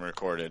last time we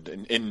recorded,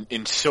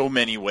 in so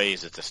many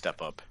ways it's a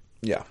step up.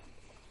 Yeah.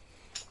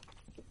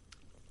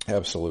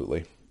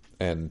 Absolutely.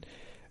 And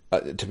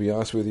to be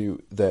honest with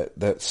you,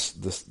 that's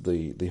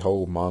the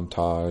whole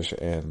montage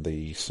and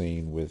the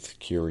scene with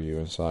Kiryu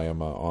and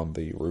Sayama on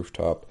the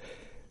rooftop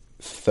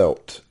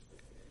felt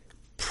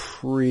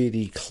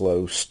pretty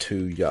close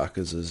to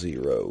Yakuza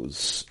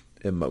 0's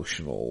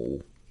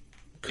emotional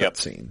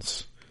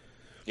cutscenes.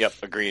 Yep,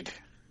 agreed.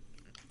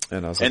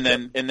 And I was and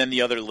then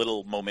the other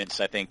little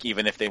moments, I think,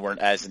 even if they weren't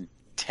as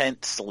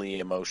intensely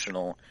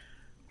emotional,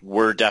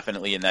 were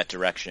definitely in that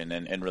direction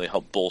and really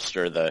helped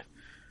bolster the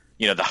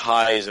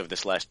highs of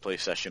this last play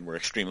session were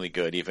extremely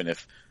good, even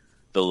if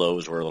the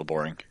lows were a little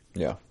boring.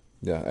 Yeah,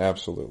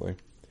 absolutely.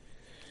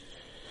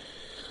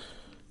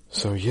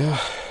 So yeah,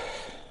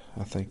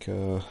 I think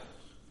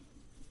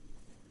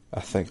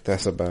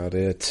that's about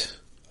it.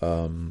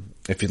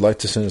 If you'd like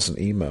to send us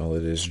an email,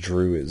 it is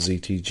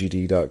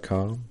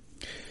drew@ztgd.com.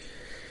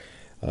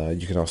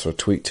 You can also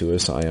tweet to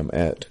us. I am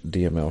at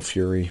DML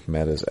Fury.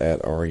 Matt is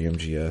at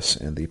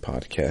REMGS, and the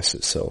podcast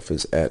itself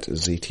is at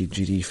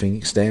ZTGD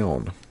Phoenix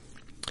Down.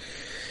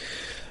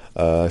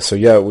 So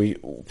yeah, we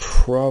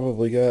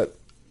probably got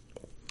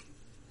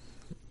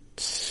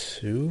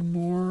 2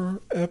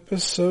 more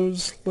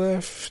episodes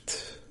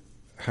left.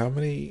 How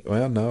many?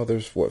 Well, no,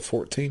 there's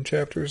 14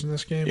 chapters in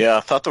this game? Yeah,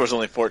 I thought there was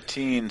only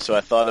 14, so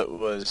I thought it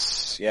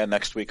was,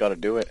 next week ought to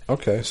do it.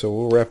 Okay, so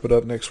we'll wrap it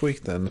up next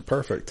week then.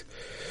 Perfect.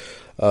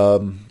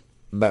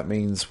 That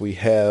means we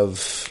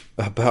have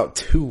about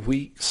 2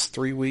 weeks,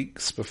 3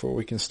 weeks before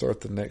we can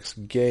start the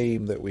next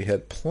game that we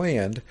had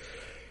planned.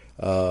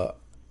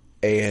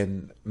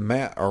 And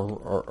Matt, are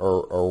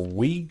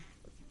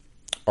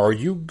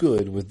you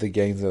good with the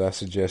games that I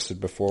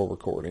suggested before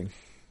recording?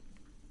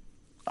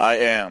 I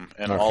am,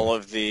 and okay. All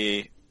of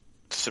the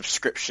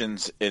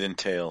subscriptions it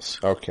entails.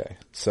 Okay,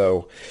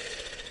 so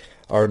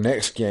our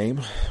next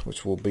game,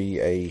 which will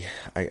be I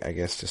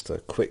guess just a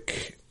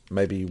quick,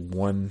 maybe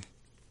one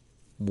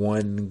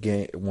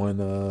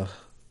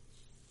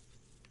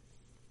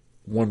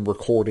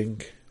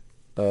recording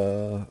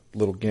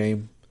little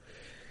game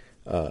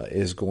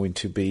is going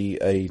to be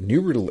a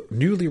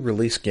newly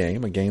released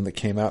game, a game that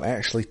came out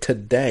actually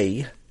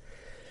today.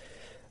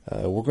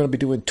 We're going to be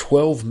doing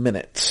 12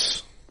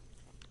 minutes.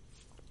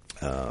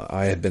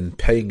 I had been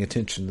paying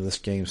attention to this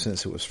game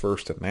since it was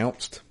first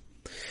announced,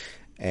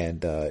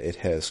 and it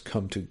has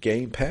come to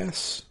Game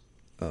Pass,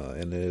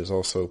 and it is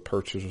also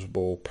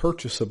purchasable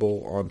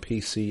on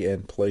PC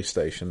and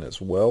PlayStation as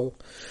well.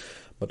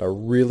 But I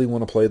really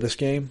want to play this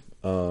game.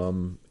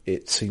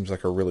 It seems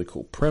like a really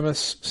cool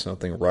premise,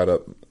 something right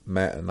up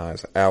Matt and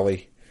I's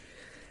alley,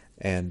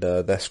 and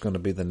that's going to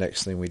be the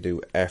next thing we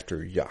do after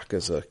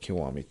Yakuza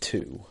Kiwami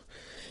 2.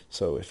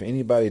 So if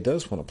anybody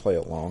does want to play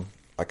along,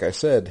 like I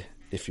said,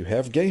 if you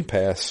have Game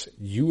Pass,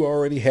 you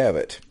already have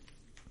it.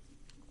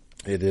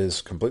 It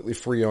is completely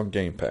free on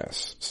Game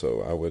Pass,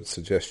 so I would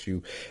suggest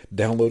you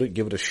download it,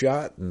 give it a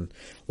shot, and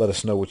let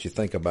us know what you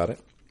think about it.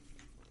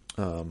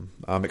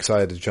 I'm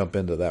excited to jump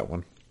into that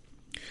one.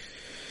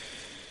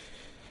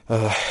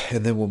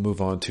 And then we'll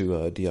move on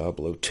to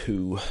Diablo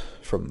 2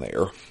 from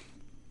there.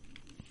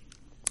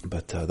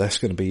 But that's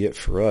going to be it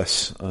for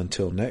us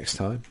until next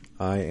time.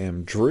 I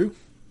am Drew.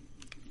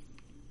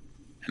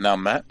 And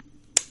I'm Matt.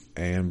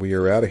 And we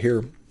are out of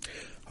here.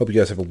 Hope you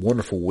guys have a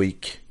wonderful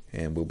week.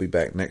 And we'll be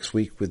back next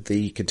week with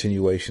the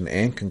continuation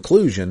and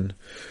conclusion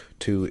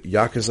to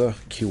Yakuza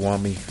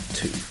Kiwami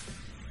 2.